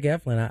I'm Zach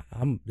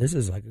Eflin, this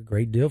is like a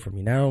great deal for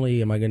me. Not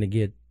only am I going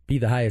to be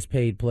the highest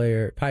paid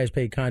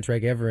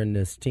contract ever in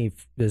this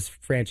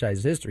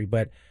franchise's history,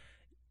 but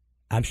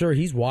I'm sure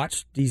he's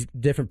watched these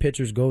different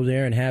pitchers go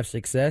there and have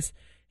success.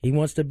 He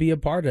wants to be a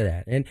part of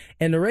that. And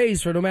the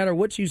Rays, for no matter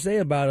what you say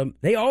about them,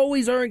 they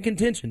always are in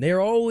contention.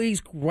 They're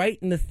always right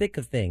in the thick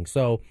of things.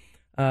 So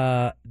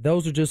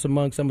those are just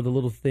among some of the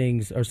little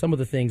things or some of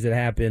the things that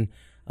happen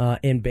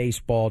in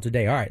baseball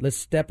today. All right, let's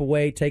step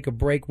away, take a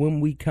break. When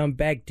we come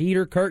back,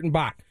 Dieter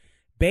Kurtenbach,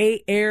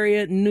 Bay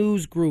Area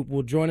News Group,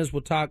 will join us.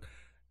 We'll talk,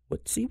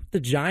 see what the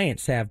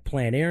Giants have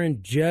planned. Aaron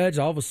Judge,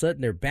 all of a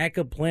sudden their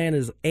backup plan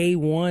is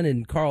A1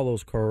 and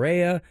Carlos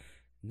Correa.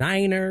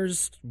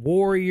 Niners,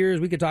 Warriors,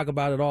 we could talk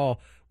about it all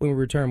when we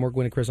return. More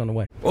Gwen and Chris on the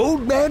way.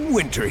 Old Man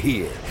Winter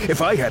here.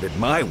 If I had it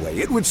my way,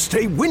 it would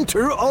stay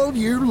winter all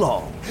year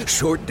long.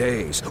 Short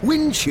days,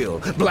 wind chill,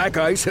 black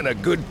ice, and a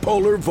good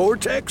polar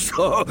vortex.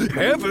 Oh,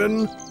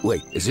 heaven.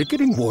 Wait, is it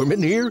getting warm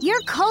in here?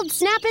 Your cold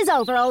snap is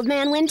over, Old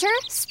Man Winter.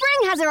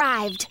 Spring has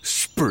arrived.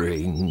 Spring.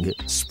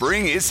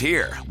 Spring is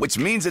here, which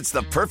means it's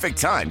the perfect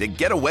time to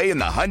get away in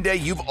the Hyundai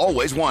you've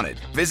always wanted.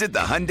 Visit the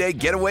Hyundai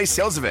Getaway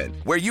Sales Event,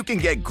 where you can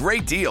get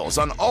great deals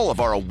on all of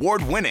our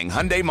award-winning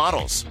Hyundai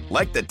models,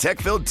 like the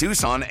tech-filled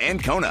Tucson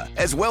and Kona,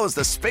 as well as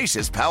the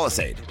spacious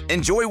Palisade.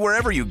 Enjoy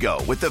wherever you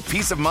go with the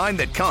peace of mind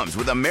that comes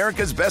with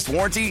America's best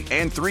warranty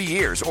and 3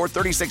 years or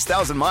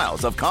 36,000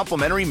 miles of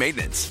complimentary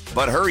maintenance.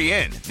 But hurry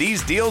in,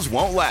 these deals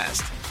won't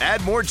last.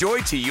 Add more joy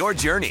to your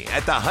journey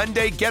at the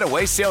Hyundai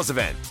Getaway Sales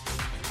Event.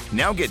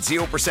 Now get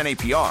 0%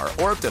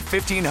 APR or up to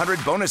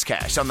 $1,500 bonus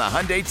cash on the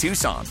Hyundai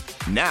Tucson.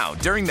 Now,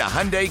 during the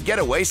Hyundai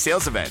Getaway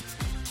Sales Event.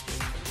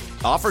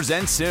 Offers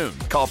end soon.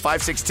 Call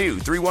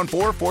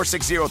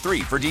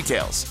 562-314-4603 for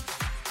details.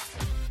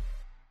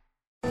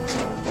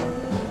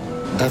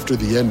 After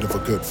the end of a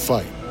good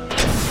fight,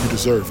 you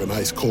deserve an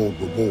ice-cold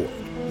reward.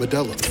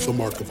 Modelo is the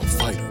mark of a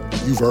fighter.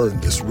 You've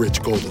earned this rich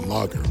golden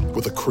lager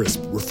with a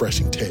crisp,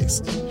 refreshing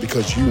taste.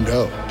 Because you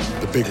know,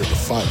 the bigger the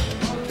fight,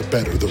 the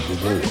better the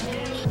reward.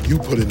 You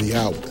put in the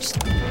hours,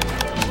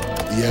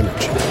 the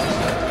energy,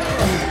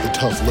 the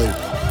tough labor.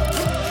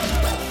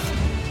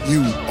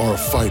 You are a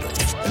fighter,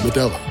 and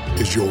Modelo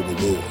is your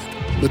reward.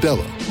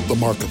 Modelo, the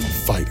mark of a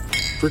fighter.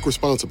 Drink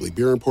responsibly.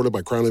 Beer imported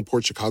by Crown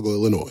Imports, Chicago,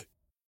 Illinois.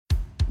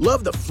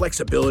 Love the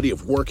flexibility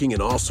of working in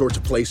all sorts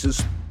of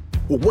places?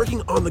 Well,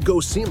 working on the go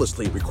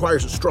seamlessly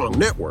requires a strong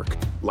network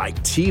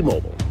like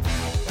T-Mobile.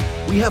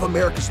 We have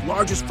America's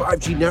largest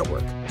 5G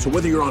network, so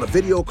whether you're on a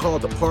video call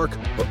at the park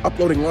or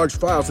uploading large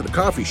files at a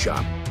coffee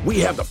shop, we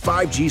have the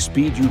 5G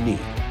speed you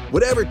need.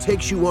 Whatever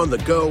takes you on the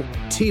go,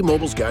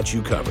 T-Mobile's got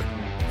you covered.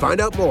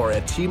 Find out more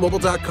at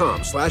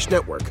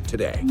T-Mobile.com/network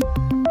today.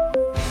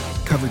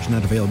 Coverage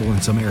not available in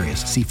some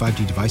areas. See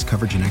 5G device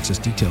coverage and access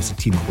details at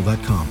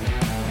T-Mobile.com.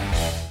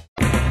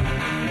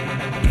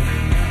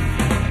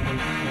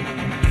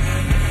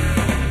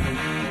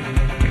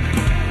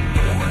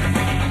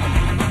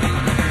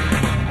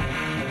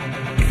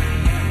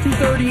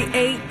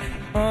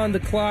 On the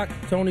clock,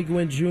 Tony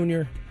Gwynn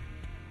Jr.,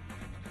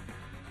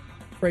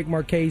 Frank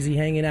Marchese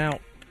hanging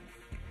out,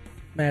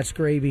 Matt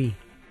Scraby,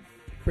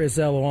 Chris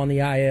Ello on the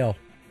IL,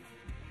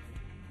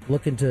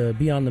 looking to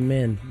be on the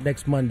mend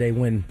next Monday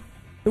when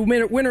the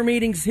winter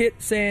meetings hit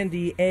San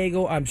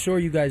Diego. I'm sure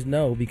you guys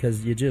know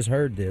because you just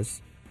heard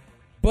this,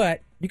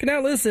 but you can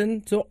now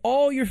listen to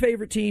all your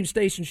favorite team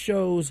station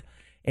shows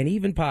and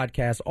even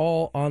podcasts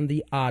all on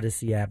the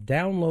Odyssey app.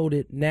 Download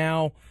it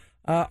now.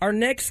 Our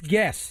next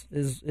guest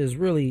is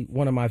really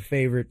one of my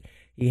favorite.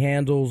 He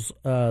handles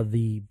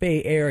the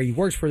Bay Area. He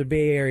works for the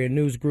Bay Area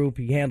News Group.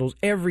 He handles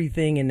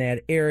everything in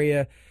that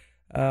area.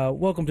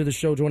 Welcome to the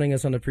show. Joining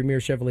us on the premier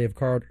Chevrolet of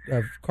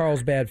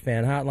Carlsbad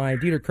Fan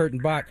Hotline, Dieter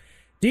Kurtenbach.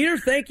 Dieter,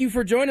 thank you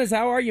for joining us.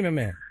 How are you, my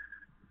man?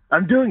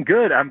 I'm doing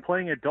good. I'm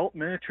playing adult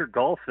miniature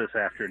golf this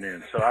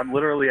afternoon, so I'm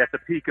literally at the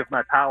peak of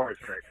my powers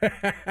right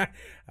now.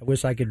 I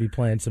wish I could be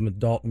playing some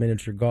adult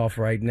miniature golf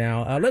right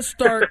now. Let's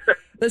start.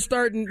 Let's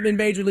start in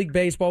Major League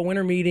Baseball.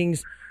 Winter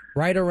meetings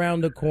right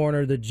around the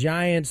corner. The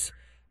Giants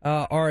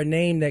are a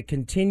name that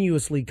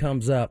continuously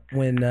comes up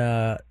when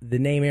the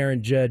name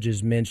Aaron Judge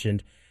is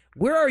mentioned.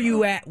 Where are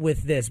you at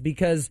with this?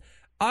 Because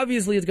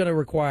obviously it's going to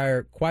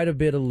require quite a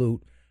bit of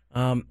loot.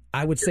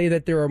 I would say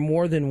that there are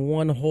more than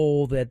one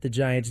hole that the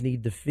Giants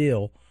need to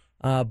fill,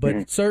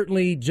 but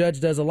certainly Judge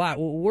does a lot.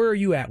 Where are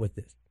you at with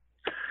this?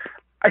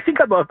 I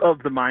think I'm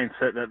of the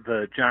mindset that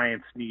the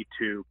Giants need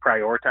to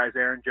prioritize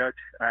Aaron Judge.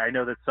 I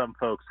know that some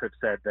folks have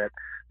said that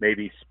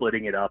maybe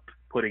splitting it up,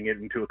 putting it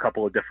into a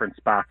couple of different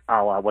spots,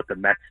 a la what the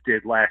Mets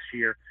did last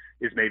year,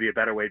 is maybe a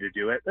better way to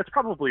do it. That's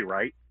probably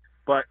right,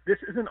 but this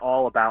isn't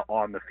all about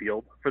on the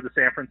field for the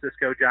San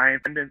Francisco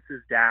Giants. Attendance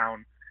is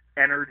down.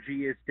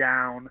 Energy is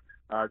down.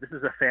 This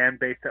is a fan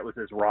base that was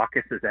as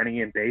raucous as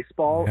any in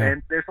baseball,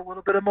 and there's a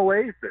little bit of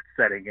malaise that's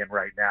setting in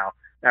right now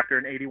after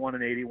an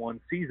 81-81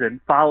 season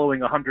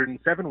following a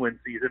 107-win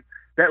season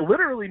that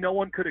literally no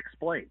one could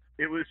explain.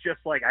 It was just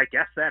like, I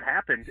guess that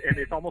happened, and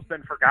it's almost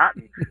been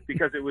forgotten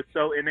because it was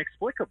so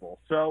inexplicable.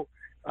 So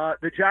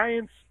the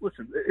Giants,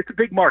 listen, it's a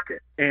big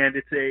market, and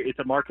it's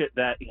a market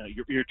that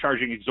you're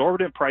charging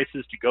exorbitant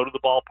prices to go to the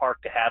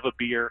ballpark, to have a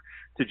beer,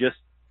 to just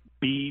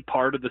be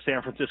part of the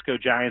San Francisco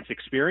Giants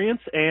experience,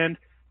 and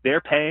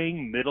they're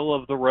paying middle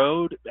of the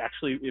road.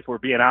 Actually, if we're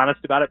being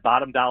honest about it,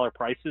 bottom dollar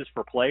prices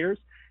for players.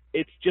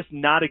 It's just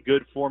not a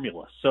good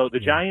formula. So the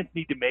Giants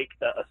need to make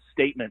a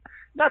statement,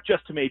 not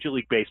just to Major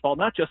League Baseball,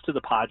 not just to the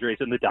Padres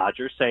and the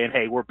Dodgers, saying,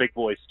 hey, we're big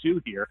boys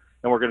too here,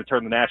 and we're going to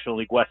turn the National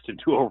League West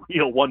into a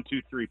real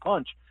 1-2-3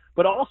 punch,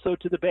 but also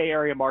to the Bay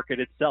Area market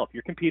itself.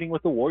 You're competing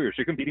with the Warriors.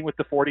 You're competing with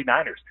the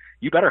 49ers.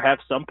 You better have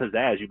some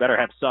pizzazz. You better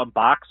have some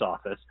box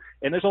office.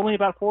 And there's only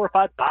about 4 or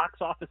 5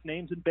 box office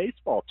names in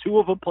baseball. 2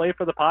 of them play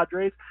for the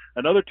Padres.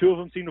 Another 2 of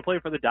them seem to play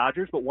for the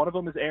Dodgers, but one of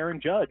them is Aaron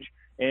Judge.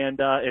 And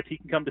if he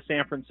can come to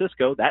San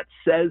Francisco, that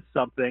says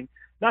something,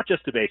 not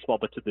just to baseball,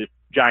 but to the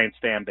Giants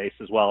fan base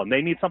as well. And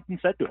they need something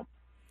said to them.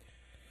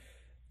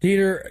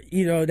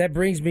 Dieter, that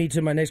brings me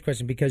to my next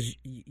question, because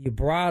you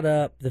brought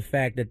up the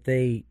fact that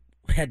they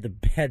had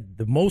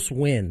the most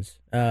wins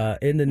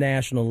in the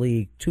National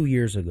League 2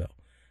 years ago,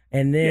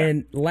 and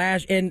then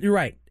and you're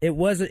right, it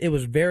was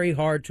very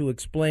hard to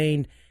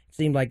explain. It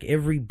seemed like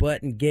every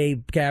button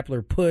Gabe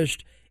Kapler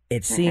pushed,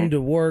 it seemed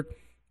to work.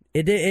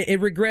 It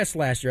regressed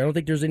last year. I don't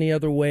think there's any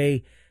other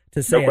way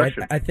to say it.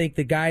 I think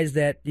the guys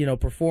that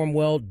performed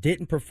well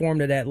didn't perform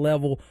to that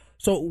level.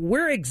 So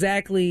what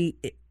exactly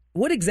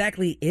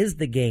is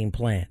the game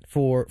plan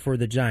for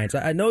the Giants?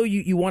 I know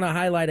you want to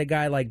highlight a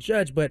guy like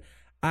Judge, but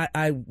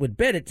I would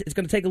bet it's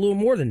going to take a little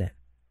more than that.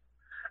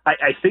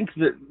 I think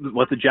that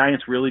what the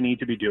Giants really need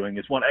to be doing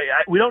is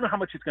we don't know how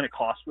much it's going to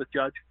cost with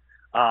Judge.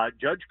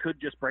 Judge could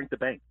just break the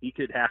bank. He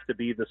could have to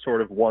be the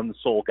sort of one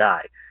sole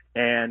guy.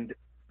 And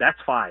that's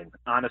fine,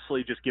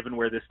 honestly, just given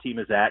where this team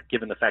is at,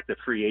 given the fact that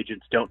free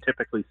agents don't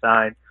typically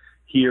sign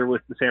here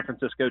with the San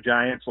Francisco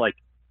Giants. Like,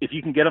 if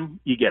you can get them,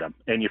 you get them,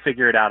 and you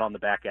figure it out on the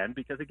back end.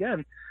 Because,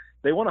 again,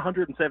 they won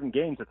 107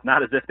 games. It's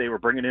not as if they were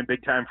bringing in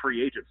big-time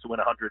free agents to win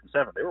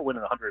 107. They were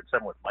winning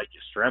 107 with Mike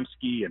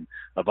Yastrzemski and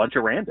a bunch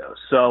of randos.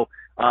 So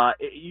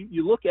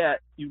you look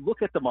at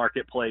the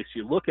marketplace,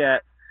 you look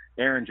at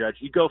Aaron Judge,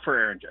 you go for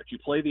Aaron Judge. You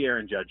play the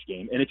Aaron Judge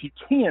game. And if you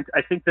can't,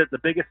 I think that the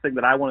biggest thing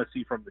that I want to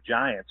see from the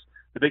Giants,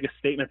 the biggest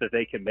statement that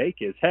they can make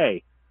is,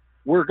 hey,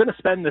 we're going to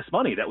spend this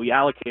money that we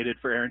allocated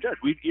for Aaron Judge.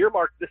 We've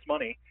earmarked this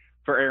money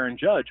for Aaron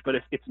Judge, but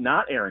if it's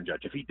not Aaron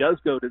Judge, if he does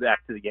go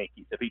back to the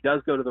Yankees, if he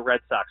does go to the Red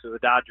Sox or the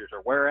Dodgers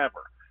or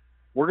wherever,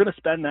 we're going to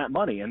spend that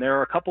money. And there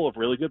are a couple of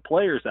really good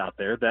players out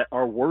there that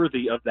are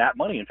worthy of that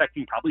money. In fact,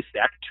 you can probably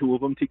stack 2 of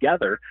them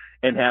together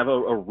and have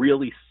a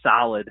really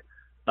solid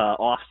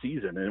off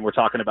season. And we're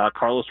talking about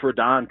Carlos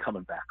Rodon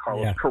coming back,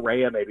 Carlos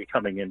Correa maybe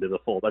coming into the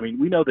fold. I mean,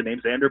 we know the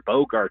names Xander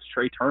Bogaerts,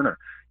 Trey Turner.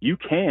 You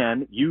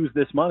can use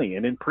this money.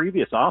 And in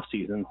previous off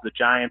seasons, the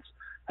Giants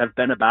have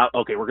been about,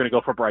 okay, we're going to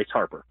go for Bryce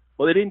Harper.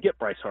 Well, they didn't get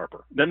Bryce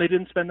Harper. Then they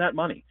didn't spend that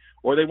money.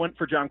 Or they went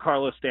for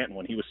Giancarlo Stanton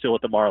when he was still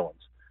with the Marlins.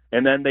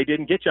 And then they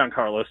didn't get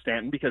Giancarlo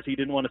Stanton because he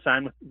didn't want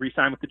to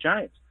re-sign with the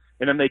Giants.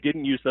 And then they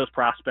didn't use those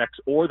prospects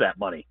or that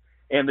money.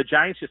 And the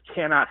Giants just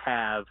cannot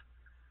have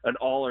an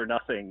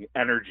all-or-nothing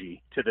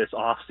energy to this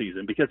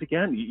offseason because,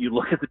 again, you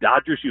look at the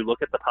Dodgers, you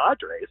look at the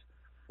Padres,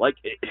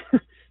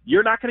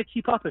 you're not going to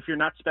keep up if you're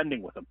not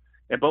spending with them.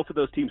 And both of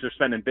those teams are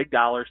spending big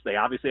dollars. They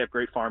obviously have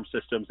great farm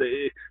systems.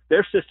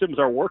 Their systems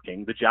are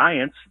working. The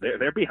Giants,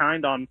 they're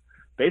behind on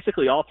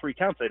basically all 3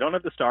 counts. They don't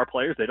have the star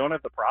players. They don't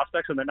have the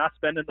prospects, and they're not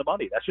spending the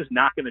money. That's just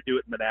not going to do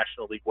it in the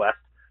National League West.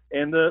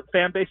 And the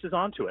fan base is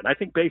onto it. And I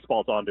think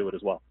baseball's onto it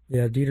as well.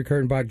 Yeah, Dieter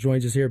Kurtenbach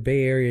joins us here,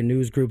 Bay Area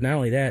News Group. Not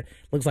only that,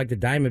 looks like the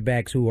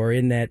Diamondbacks, who are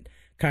in that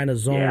kind of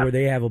zone where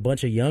they have a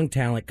bunch of young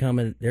talent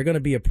coming, they're going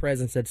to be a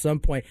presence at some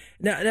point.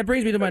 Now, that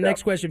brings me to my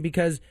next question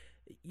because,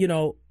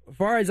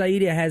 Farhan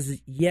Zaidi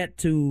has yet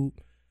to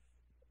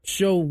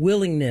show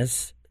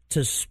willingness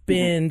to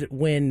spend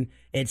when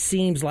it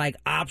seems like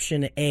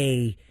option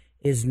A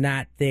is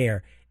not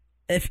there.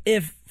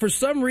 If for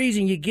some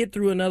reason you get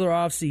through another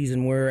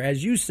offseason where,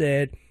 as you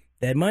said,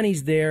 that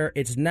money's there,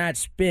 it's not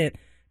spent,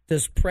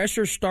 does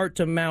pressure start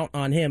to mount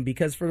on him?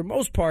 Because for the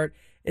most part,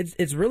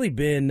 it's really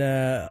been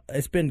good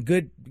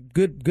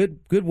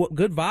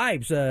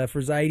vibes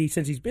for Zaidi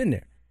since he's been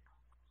there.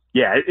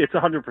 Yeah, it's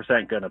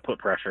 100% going to put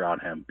pressure on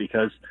him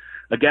because,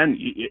 again,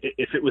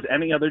 if it was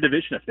any other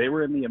division, if they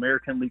were in the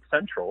American League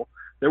Central,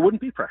 there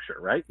wouldn't be pressure,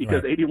 right?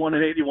 Because 81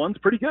 and 81 is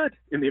pretty good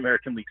in the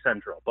American League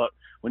Central. But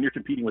when you're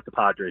competing with the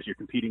Padres, you're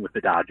competing with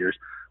the Dodgers.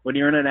 When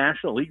you're in a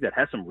National League that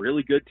has some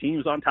really good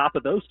teams on top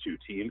of those 2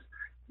 teams,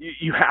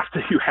 you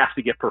have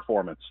to get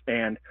performance.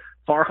 And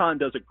Farhan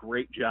does a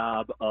great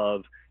job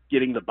of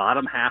getting the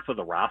bottom half of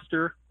the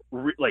roster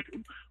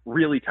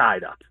really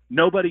tied up.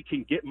 Nobody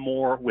can get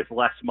more with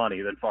less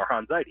money than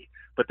Farhan Zaidi.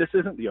 But this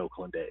isn't the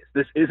Oakland A's.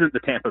 This isn't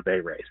the Tampa Bay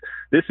Rays.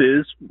 This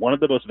is one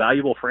of the most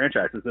valuable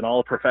franchises in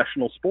all of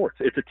professional sports.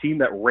 It's a team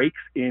that rakes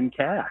in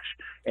cash.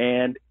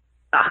 And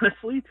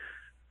honestly,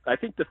 I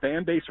think the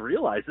fan base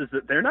realizes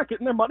that they're not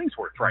getting their money's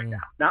worth right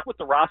now, not with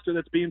the roster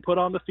that's being put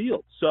on the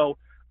field. So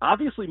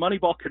obviously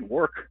Moneyball can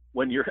work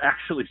when you're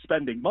actually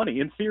spending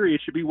money. In theory,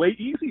 it should be way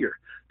easier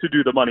to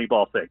do the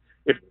Moneyball thing.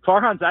 If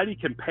Farhan Zaidi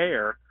can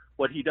pair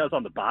what he does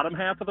on the bottom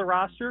half of the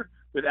roster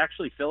with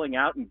actually filling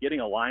out and getting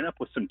a lineup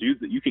with some dudes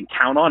that you can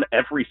count on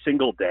every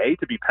single day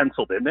to be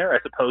penciled in there,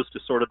 as opposed to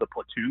sort of the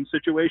platoon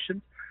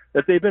situations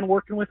that they've been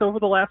working with over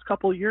the last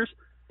couple of years,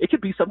 it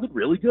could be something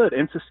really good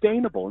and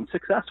sustainable and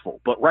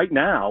successful. But right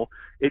now,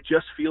 it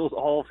just feels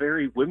all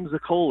very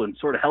whimsical and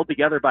sort of held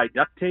together by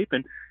duct tape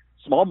and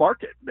small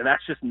market. And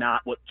that's just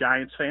not what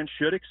Giants fans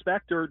should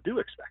expect or do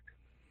expect.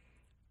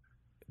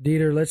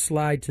 Dieter, let's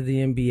slide to the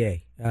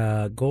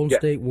NBA. Golden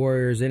State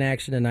Warriors in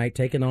action tonight,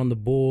 taking on the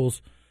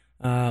Bulls.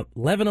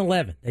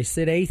 11-11. They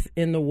sit 8th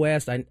in the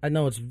West. I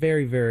know it's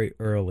very, very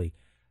early.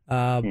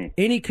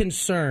 Any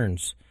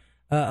concerns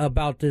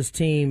about this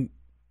team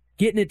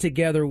getting it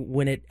together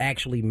when it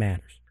actually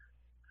matters?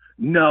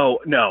 No.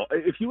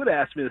 If you would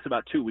have asked me this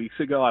about 2 weeks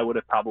ago, I would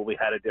have probably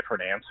had a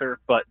different answer.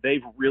 But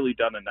they've really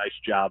done a nice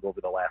job over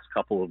the last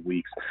couple of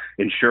weeks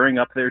in shoring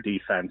up their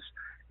defense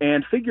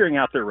and figuring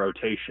out their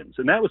rotations.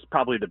 And that was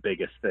probably the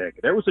biggest thing.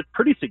 There was a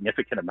pretty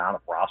significant amount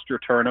of roster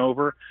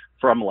turnover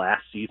from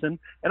last season.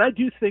 And I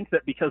do think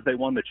that because they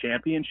won the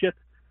championship,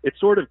 it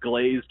sort of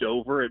glazed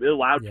over. It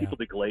allowed people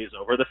to glaze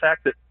over the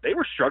fact that they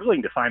were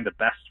struggling to find the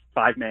best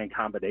five-man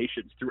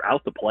combinations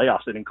throughout the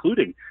playoffs and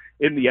including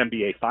in the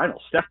NBA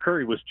Finals. Steph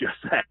Curry was just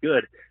that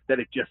good that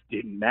it just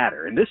didn't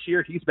matter. And this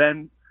year he's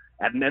been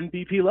at an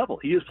MVP level.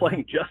 He is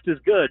playing just as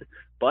good,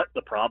 but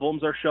the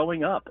problems are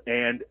showing up.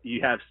 And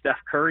you have Steph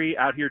Curry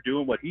out here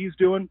doing what he's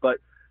doing, but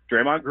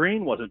Draymond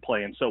Green wasn't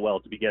playing so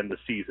well to begin the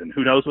season.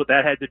 Who knows what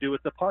that had to do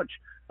with the punch?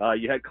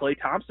 You had Klay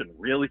Thompson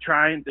really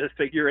trying to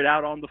figure it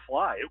out on the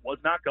fly. It was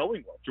not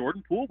going well.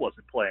 Jordan Poole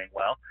wasn't playing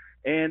well,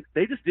 and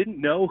they just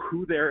didn't know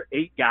who their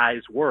 8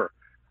 guys were.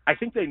 I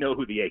think they know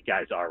who the 8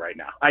 guys are right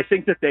now. I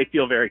think that they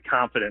feel very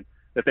confident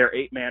that their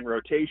 8-man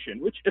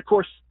rotation, which of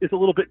course is a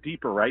little bit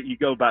deeper, right? You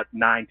go about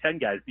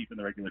 9-10 guys deep in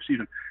the regular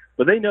season,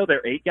 but they know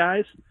their 8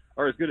 guys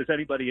are as good as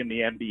anybody in the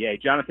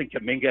NBA. Jonathan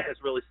Kuminga has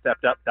really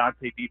stepped up.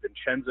 Dante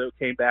DiVincenzo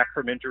came back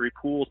from injury.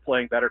 Poole's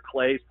playing better.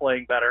 Clay's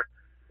playing better.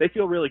 They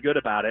feel really good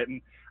about it.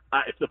 And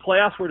if the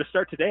playoffs were to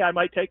start today, I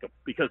might take them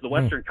because the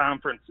Western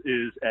Conference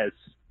is as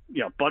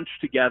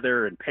bunched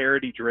together and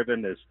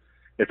parity-driven as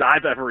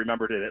I've ever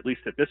remembered it, at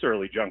least at this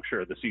early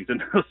juncture of the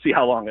season. We'll see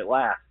how long it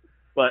lasts.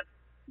 But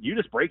you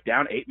just break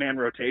down 8-man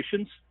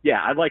rotations.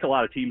 Yeah, I like a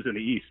lot of teams in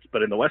the East,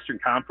 but in the Western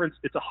Conference,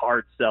 it's a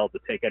hard sell to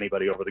take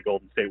anybody over the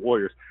Golden State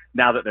Warriors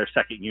now that their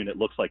second unit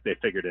looks like they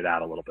figured it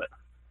out a little bit.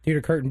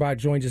 Dieter Kurtenbach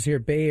joins us here,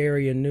 Bay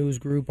Area News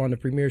Group on the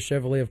premier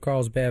Chevrolet of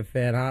Carlsbad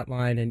fan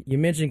hotline. And you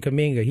mentioned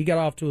Kuminga. He got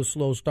off to a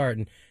slow start.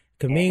 And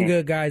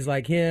Kuminga, guys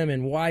like him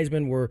and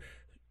Wiseman were,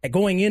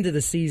 going into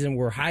the season,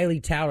 were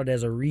highly touted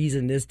as a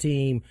reason this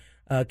team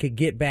could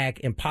get back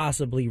and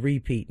possibly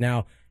repeat.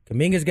 Now,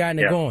 Kuminga's gotten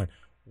it going.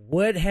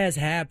 What has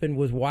happened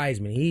with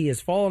Wiseman? He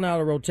has fallen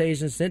out of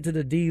rotation, sent to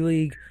the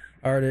D-League.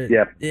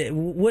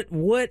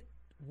 What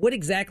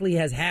exactly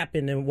has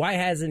happened, and why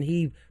hasn't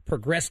he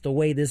progressed the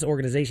way this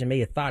organization may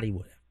have thought he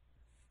would have?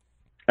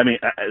 I mean,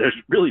 there's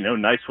really no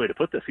nice way to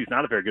put this. He's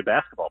not a very good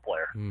basketball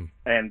player,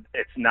 and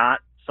it's not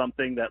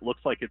something that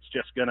looks like it's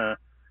just going to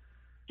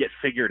get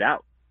figured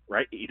out,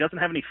 right? He doesn't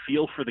have any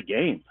feel for the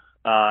game,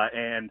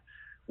 and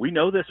we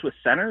know this with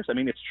centers. I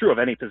mean, it's true of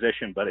any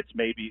position, but it's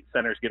maybe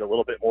centers get a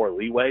little bit more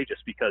leeway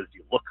just because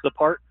you look the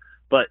part.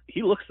 But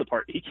he looks the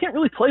part. He can't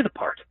really play the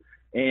part.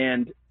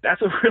 And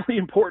that's a really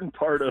important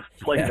part of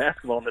playing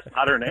basketball in this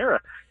modern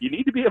era. You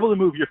need to be able to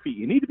move your feet.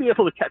 You need to be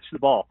able to catch the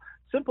ball.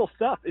 Simple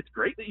stuff. It's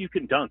great that you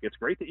can dunk. It's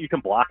great that you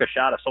can block a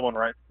shot if someone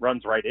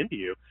runs right into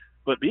you.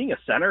 But being a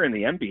center in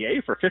the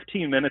NBA for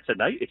 15 minutes a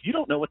night, if you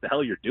don't know what the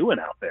hell you're doing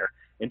out there,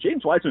 and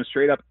James Wiseman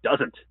straight up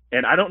doesn't.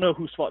 And I don't know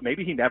whose fault.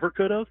 Maybe he never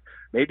could have.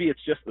 Maybe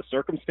it's just the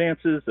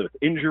circumstances of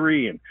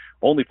injury and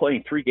only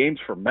playing 3 games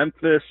for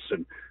Memphis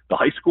and the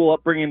high school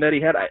upbringing that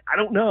he had. I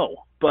don't know.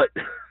 But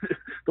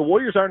the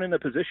Warriors aren't in a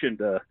position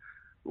to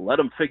let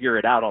them figure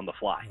it out on the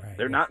fly. Right.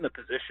 They're not in a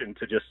position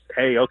to just,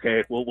 hey,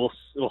 okay, we'll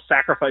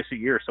sacrifice a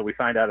year so we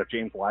find out if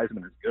James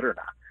Wiseman is good or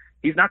not.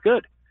 He's not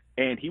good.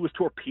 And he was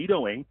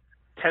torpedoing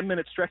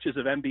 10-minute stretches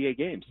of NBA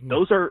games.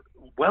 Those are,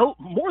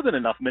 more than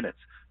enough minutes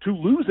to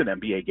lose an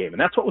NBA game. And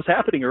that's what was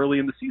happening early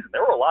in the season.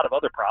 There were a lot of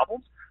other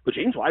problems, but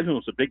James Wiseman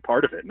was a big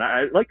part of it. And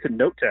I'd like to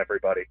note to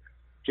everybody,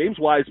 James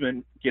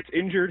Wiseman gets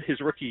injured his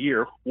rookie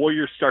year.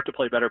 Warriors start to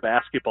play better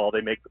basketball. They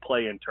make the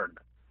play-in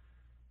tournament.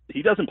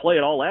 He doesn't play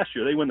at all last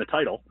year. They win the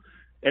title.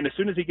 And as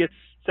soon as he gets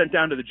sent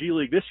down to the G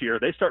League this year,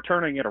 they start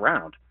turning it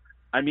around.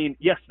 I mean,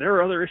 yes, there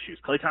are other issues.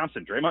 Klay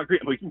Thompson, Draymond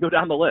Green, we can go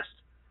down the list.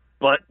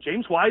 But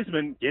James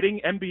Wiseman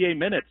getting NBA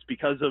minutes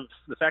because of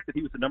the fact that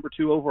he was the number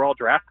 2 overall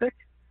draft pick,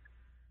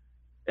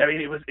 I mean,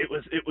 it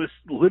was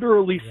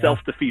literally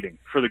self-defeating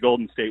for the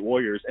Golden State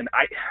Warriors. And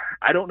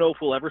I don't know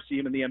if we'll ever see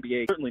him in the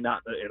NBA. Certainly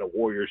not in a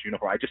Warriors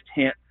uniform. I just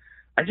can't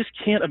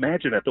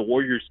imagine that the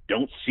Warriors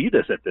don't see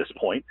this at this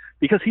point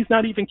because he's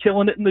not even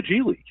killing it in the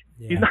G League.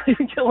 Yeah. He's not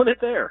even killing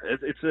it there.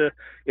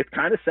 It's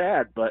kind of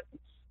sad, but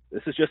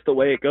this is just the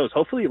way it goes.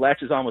 Hopefully he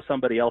latches on with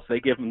somebody else. They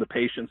give him the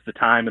patience, the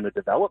time, and the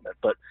development.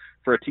 But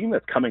for a team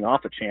that's coming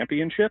off a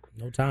championship,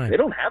 no time. They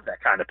don't have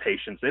that kind of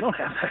patience. They don't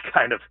have that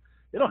kind of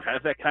they don't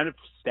have that kind of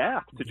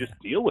staff to just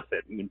deal with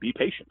it and be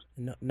patient.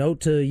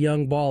 Note to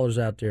young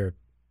ballers out there,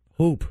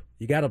 hoop.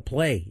 You got to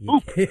play.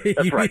 Hoop.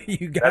 That's right.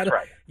 You've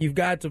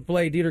got to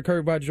play. Dieter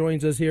Kurtenbach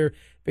joins us here,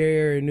 Bay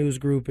Area News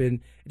Group. And,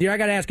 Dieter, I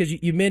got to ask,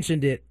 because you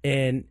mentioned it,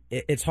 and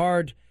it's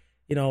hard,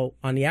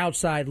 on the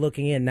outside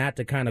looking in, not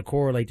to kind of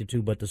correlate the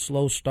two, but the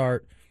slow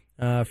start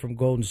from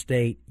Golden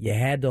State, you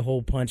had the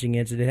whole punching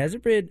incident.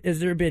 Has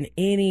there been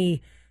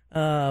any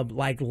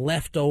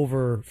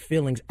leftover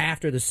feelings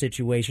after the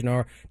situation,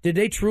 or did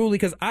they truly?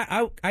 Because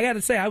I got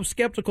to say, I was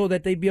skeptical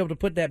that they'd be able to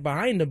put that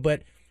behind them,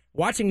 but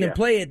watching them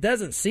play, it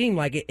doesn't seem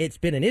like it's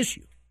been an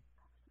issue.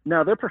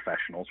 No, they're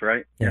professionals,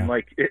 right? Yeah.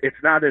 And it's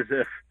not as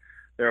if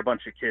they're a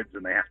bunch of kids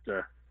and they have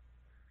to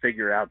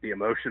figure out the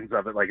emotions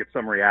of it like it's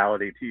some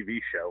reality TV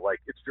show. Like,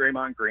 it's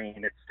Draymond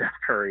Green, it's Steph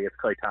Curry, it's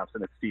Klay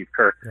Thompson, it's Steve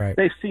Kerr. Right.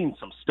 They've seen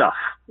some stuff.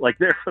 Like,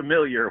 they're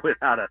familiar with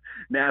how to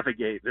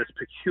navigate this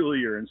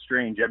peculiar and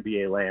strange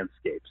NBA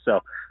landscape. So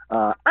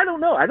I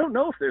don't know. I don't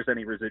know if there's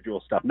any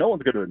residual stuff. No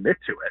one's going to admit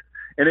to it.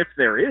 And if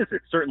there is,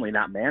 it's certainly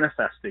not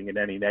manifesting in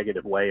any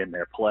negative way in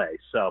their play.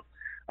 So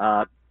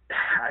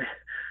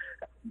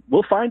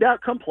we'll find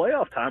out come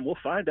playoff time. We'll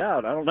find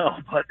out. I don't know.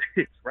 But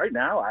right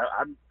now,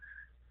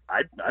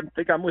 I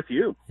think I'm with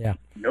you. Yeah.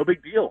 No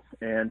big deal.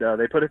 And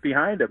they put it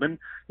behind them. And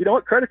you know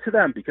what? Credit to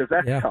them, because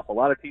that's tough. A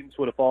lot of teams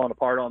would have fallen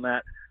apart on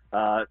that.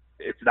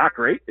 It's not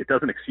great. It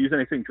doesn't excuse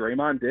anything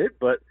Draymond did,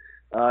 but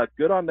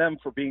good on them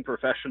for being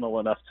professional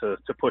enough to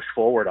push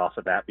forward off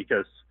of that,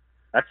 because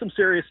that's some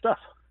serious stuff.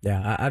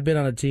 Yeah, I've been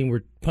on a team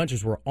where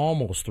punches were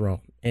almost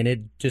thrown, and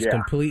it just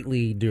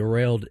completely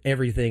derailed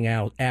everything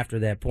out after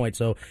that point.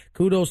 So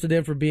kudos to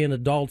them for being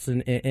adults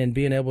and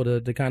being able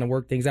to kind of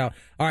work things out.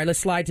 All right, let's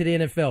slide to the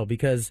NFL,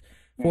 because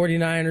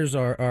 49ers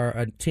are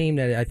a team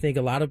that I think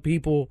a lot of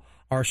people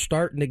are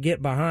starting to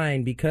get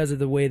behind because of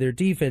the way their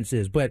defense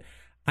is. But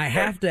I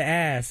have to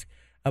ask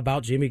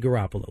about Jimmy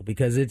Garoppolo,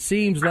 because it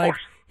seems like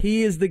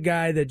he is the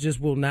guy that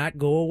just will not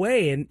go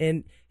away,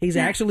 and he's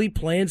actually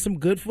playing some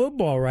good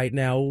football right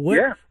now.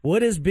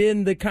 What has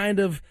been the kind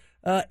of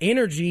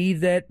energy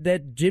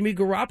that Jimmy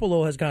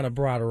Garoppolo has kind of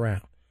brought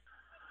around?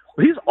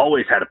 Well, he's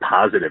always had a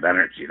positive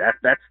energy.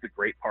 That's the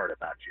great part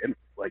about Jimmy.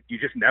 Like, you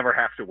just never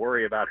have to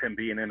worry about him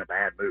being in a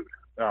bad mood.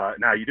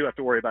 Now, you do have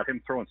to worry about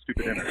him throwing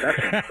stupid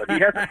interceptions, but he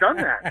hasn't done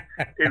that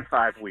in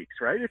 5 weeks,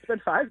 right? It's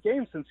been 5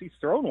 games since he's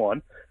thrown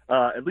one,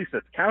 at least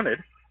that's counted.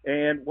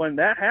 And when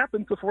that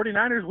happens, the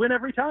 49ers win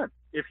every time.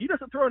 If he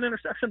doesn't throw an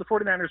interception, the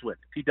 49ers win.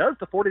 If he does,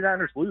 the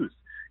 49ers lose.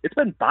 It's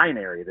been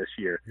binary this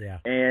year. Yeah.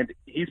 And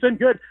he's been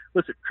good.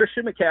 Listen,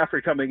 Christian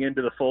McCaffrey coming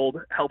into the fold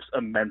helps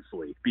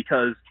immensely,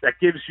 because that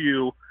gives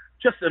you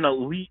just an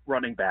elite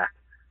running back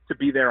to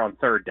be there on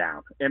third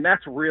down. And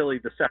that's really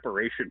the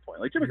separation point.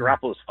 Like, Jimmy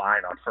Garoppolo is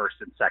fine on first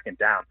and second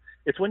down.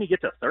 It's when you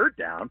get to third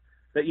down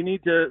that you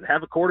need to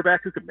have a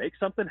quarterback who can make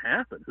something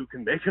happen, who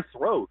can make a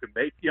throw, who can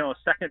make, a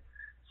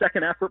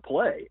second effort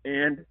play.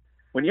 And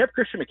when you have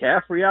Christian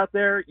McCaffrey out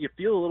there, you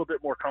feel a little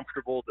bit more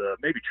comfortable to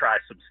maybe try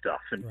some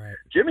stuff. And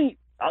Jimmy,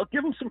 I'll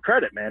give him some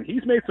credit, man.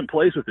 He's made some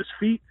plays with his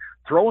feet,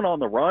 throwing on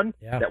the run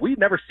that we've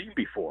never seen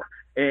before.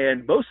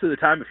 And most of the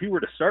time, if he were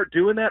to start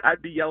doing that,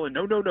 I'd be yelling,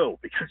 no,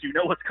 because you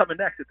know what's coming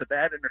next. It's a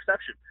bad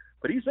interception.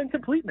 But he's been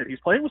completing it. He's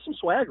playing with some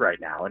swag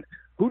right now. And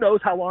who knows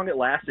how long it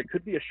lasts. It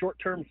could be a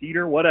short-term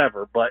heater,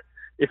 whatever. But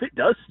if it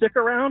does stick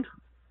around,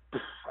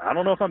 I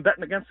don't know if I'm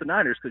betting against the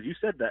Niners, because you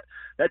said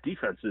that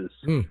defense is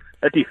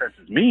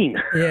mean.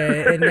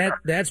 Yeah, and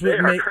that's what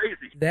crazy.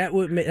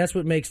 That's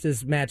what makes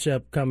this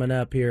matchup coming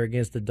up here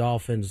against the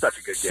Dolphins such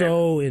a good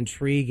so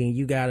intriguing.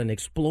 You got an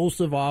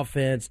explosive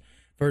offense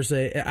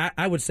versus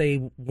I would say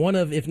one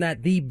of, if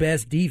not the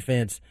best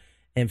defense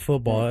in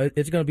football.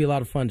 It's going to be a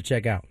lot of fun to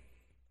check out.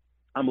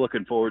 I'm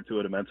looking forward to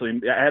it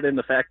immensely. Add in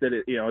the fact that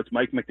it's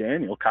Mike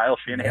McDaniel, Kyle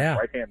Shanahan's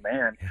right-hand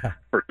man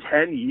for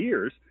 10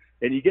 years.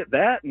 And you get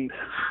that, and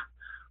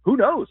who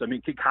knows? I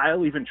mean, can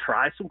Kyle even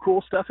try some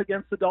cool stuff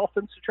against the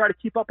Dolphins to try to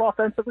keep up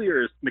offensively,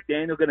 or is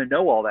McDaniel going to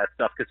know all that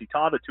stuff because he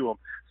taught it to him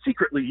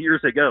secretly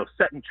years ago,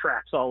 setting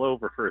traps all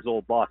over for his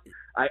old boss?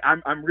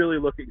 I'm really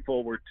looking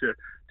forward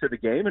to the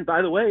game. And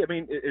by the way, I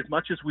mean, as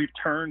much as we've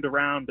turned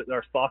around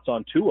our thoughts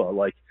on Tua,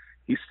 like,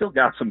 he's still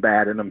got some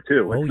bad in him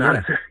too. It's not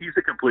as if he's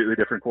a completely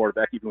different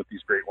quarterback, even with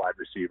these great wide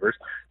receivers.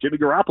 Jimmy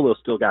Garoppolo's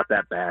still got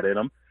that bad in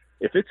him.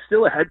 If it's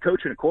still a head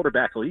coach in a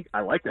quarterback league,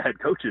 I like the head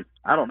coaches.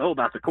 I don't know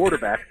about the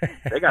quarterback.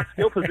 They got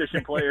skill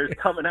position players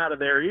coming out of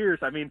their ears.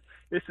 I mean,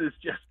 these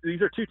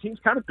are two teams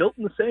kind of built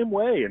in the same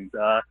way, and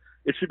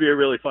it should be a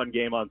really fun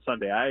game on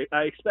Sunday.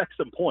 I expect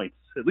some points,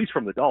 at least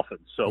from the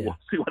Dolphins, so we'll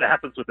see what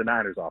happens with the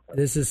Niners offense.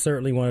 This is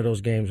certainly one of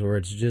those games where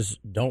it's just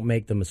don't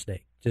make the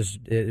mistake. Just,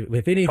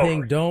 if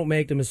anything, don't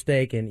make the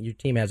mistake, and your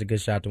team has a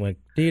good shot to win.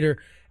 Dieter,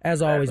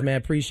 as always, man,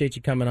 appreciate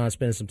you coming on and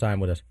spending some time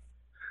with us.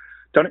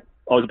 Tony,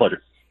 always a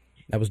pleasure.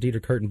 That was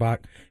Dieter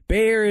Kurtenbach.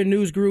 Bay Area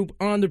News Group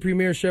on the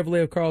Premier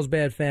Chevrolet of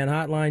Carlsbad fan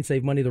hotline.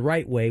 Save money the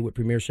right way with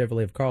Premier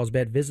Chevrolet of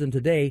Carlsbad. Visit them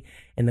today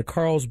in the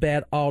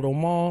Carlsbad Auto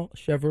Mall.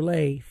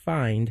 Chevrolet,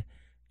 find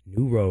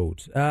new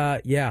roads. A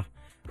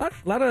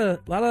lot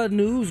of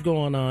news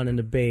going on in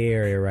the Bay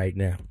Area right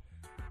now.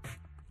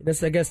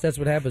 I guess that's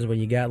what happens when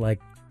you got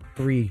like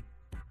 3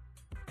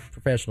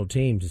 professional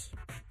teams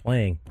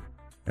playing.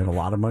 And a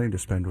lot of money to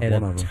spend with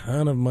and one of a them.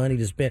 ton of money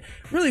to spend.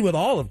 Really with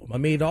all of them. I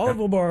mean, all of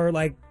them are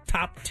like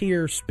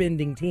top-tier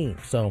spending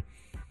teams. So,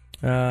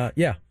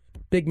 yeah,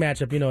 big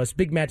matchup. You know, it's a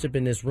big matchup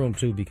in this room,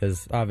 too,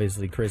 because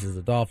obviously Chris is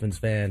a Dolphins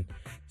fan.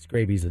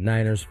 Scraby's a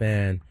Niners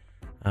fan.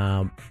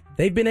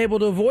 They've been able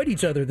to avoid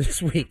each other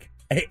this week,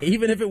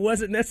 even if it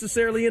wasn't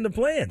necessarily in the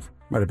plans.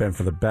 Might have been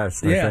for the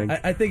best,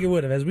 I think it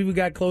would have. As we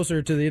got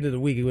closer to the end of the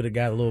week, it would have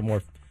got a little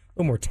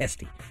more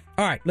testy.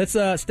 All right, let's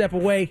step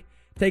away,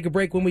 take a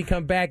break. When we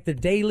come back, the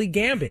Daily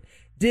Gambit.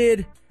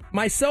 Did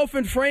myself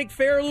and Frank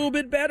fare a little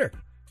bit better?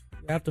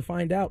 You have to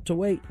find out. To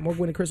wait. More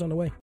Gwynn and Chris on the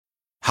way.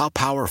 How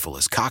powerful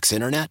is Cox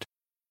Internet?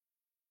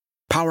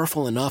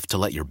 Powerful enough to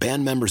let your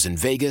band members in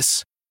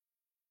Vegas,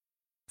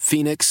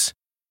 Phoenix,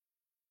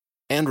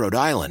 and Rhode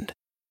Island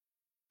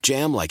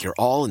jam like you're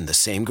all in the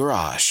same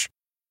garage.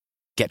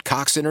 Get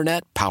Cox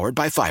Internet powered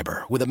by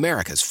fiber with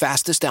America's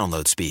fastest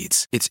download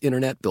speeds. It's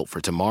internet built for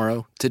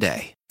tomorrow,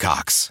 today.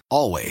 Cox,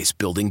 always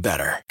building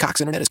better.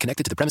 Cox Internet is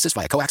connected to the premises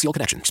via coaxial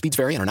connection. Speeds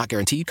vary and are not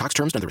guaranteed. Cox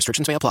terms and other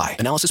restrictions may apply.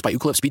 Analysis by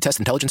Ookla Speed Test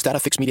Intelligence Data.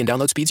 Fixed median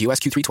download speeds. US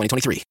Q3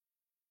 2023.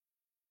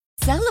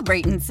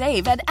 Celebrate and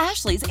save at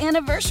Ashley's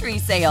Anniversary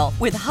Sale.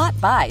 With Hot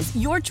Buys,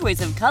 your choice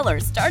of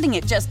colors starting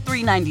at just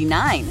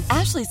 $3.99.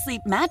 Ashley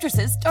Sleep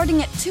mattresses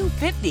starting at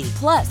 $2.50.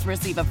 Plus,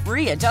 receive a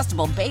free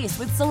adjustable base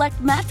with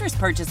select mattress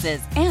purchases.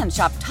 And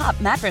shop top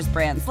mattress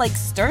brands like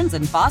Stearns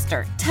 &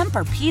 Foster,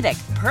 Tempur-Pedic,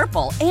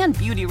 Purple, and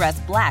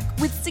Beautyrest Black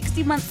with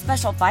 60-month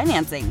special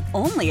financing.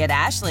 Only at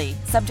Ashley.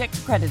 Subject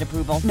to credit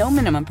approval. No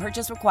minimum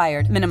purchase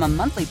required. Minimum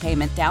monthly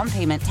payment, down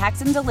payment, tax,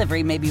 and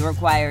delivery may be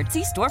required.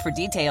 See store for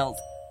details.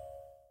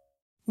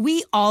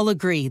 We all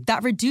agree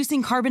that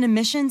reducing carbon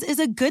emissions is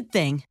a good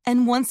thing.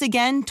 And once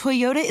again,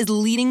 Toyota is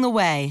leading the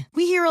way.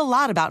 We hear a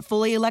lot about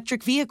fully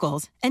electric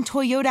vehicles, and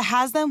Toyota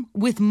has them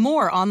with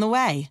more on the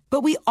way. But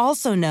we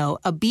also know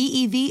a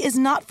BEV is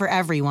not for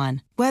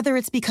everyone, whether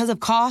it's because of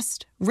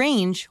cost,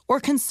 range, or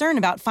concern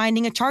about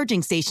finding a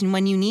charging station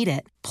when you need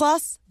it.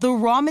 Plus, the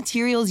raw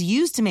materials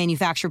used to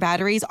manufacture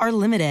batteries are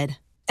limited.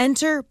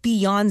 Enter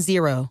Beyond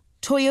Zero,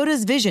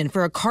 Toyota's vision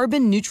for a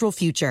carbon-neutral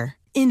future.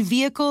 In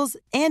vehicles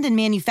and in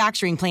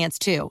manufacturing plants,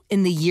 too,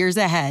 in the years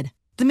ahead.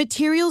 The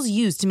materials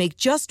used to make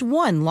just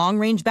one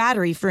long-range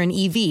battery for an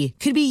EV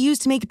could be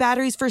used to make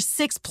batteries for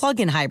 6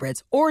 plug-in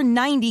hybrids or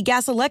 90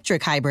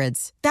 gas-electric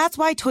hybrids. That's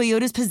why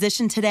Toyota's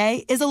position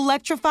today is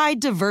electrified,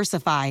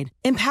 diversified,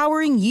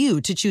 empowering you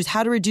to choose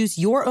how to reduce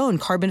your own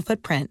carbon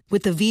footprint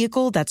with the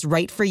vehicle that's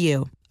right for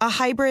you. A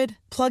hybrid,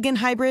 plug-in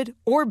hybrid,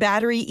 or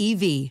battery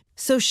EV.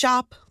 So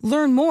shop,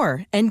 learn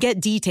more, and get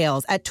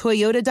details at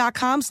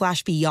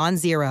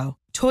toyota.com/beyondzero.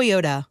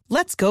 Toyota,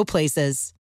 let's go places.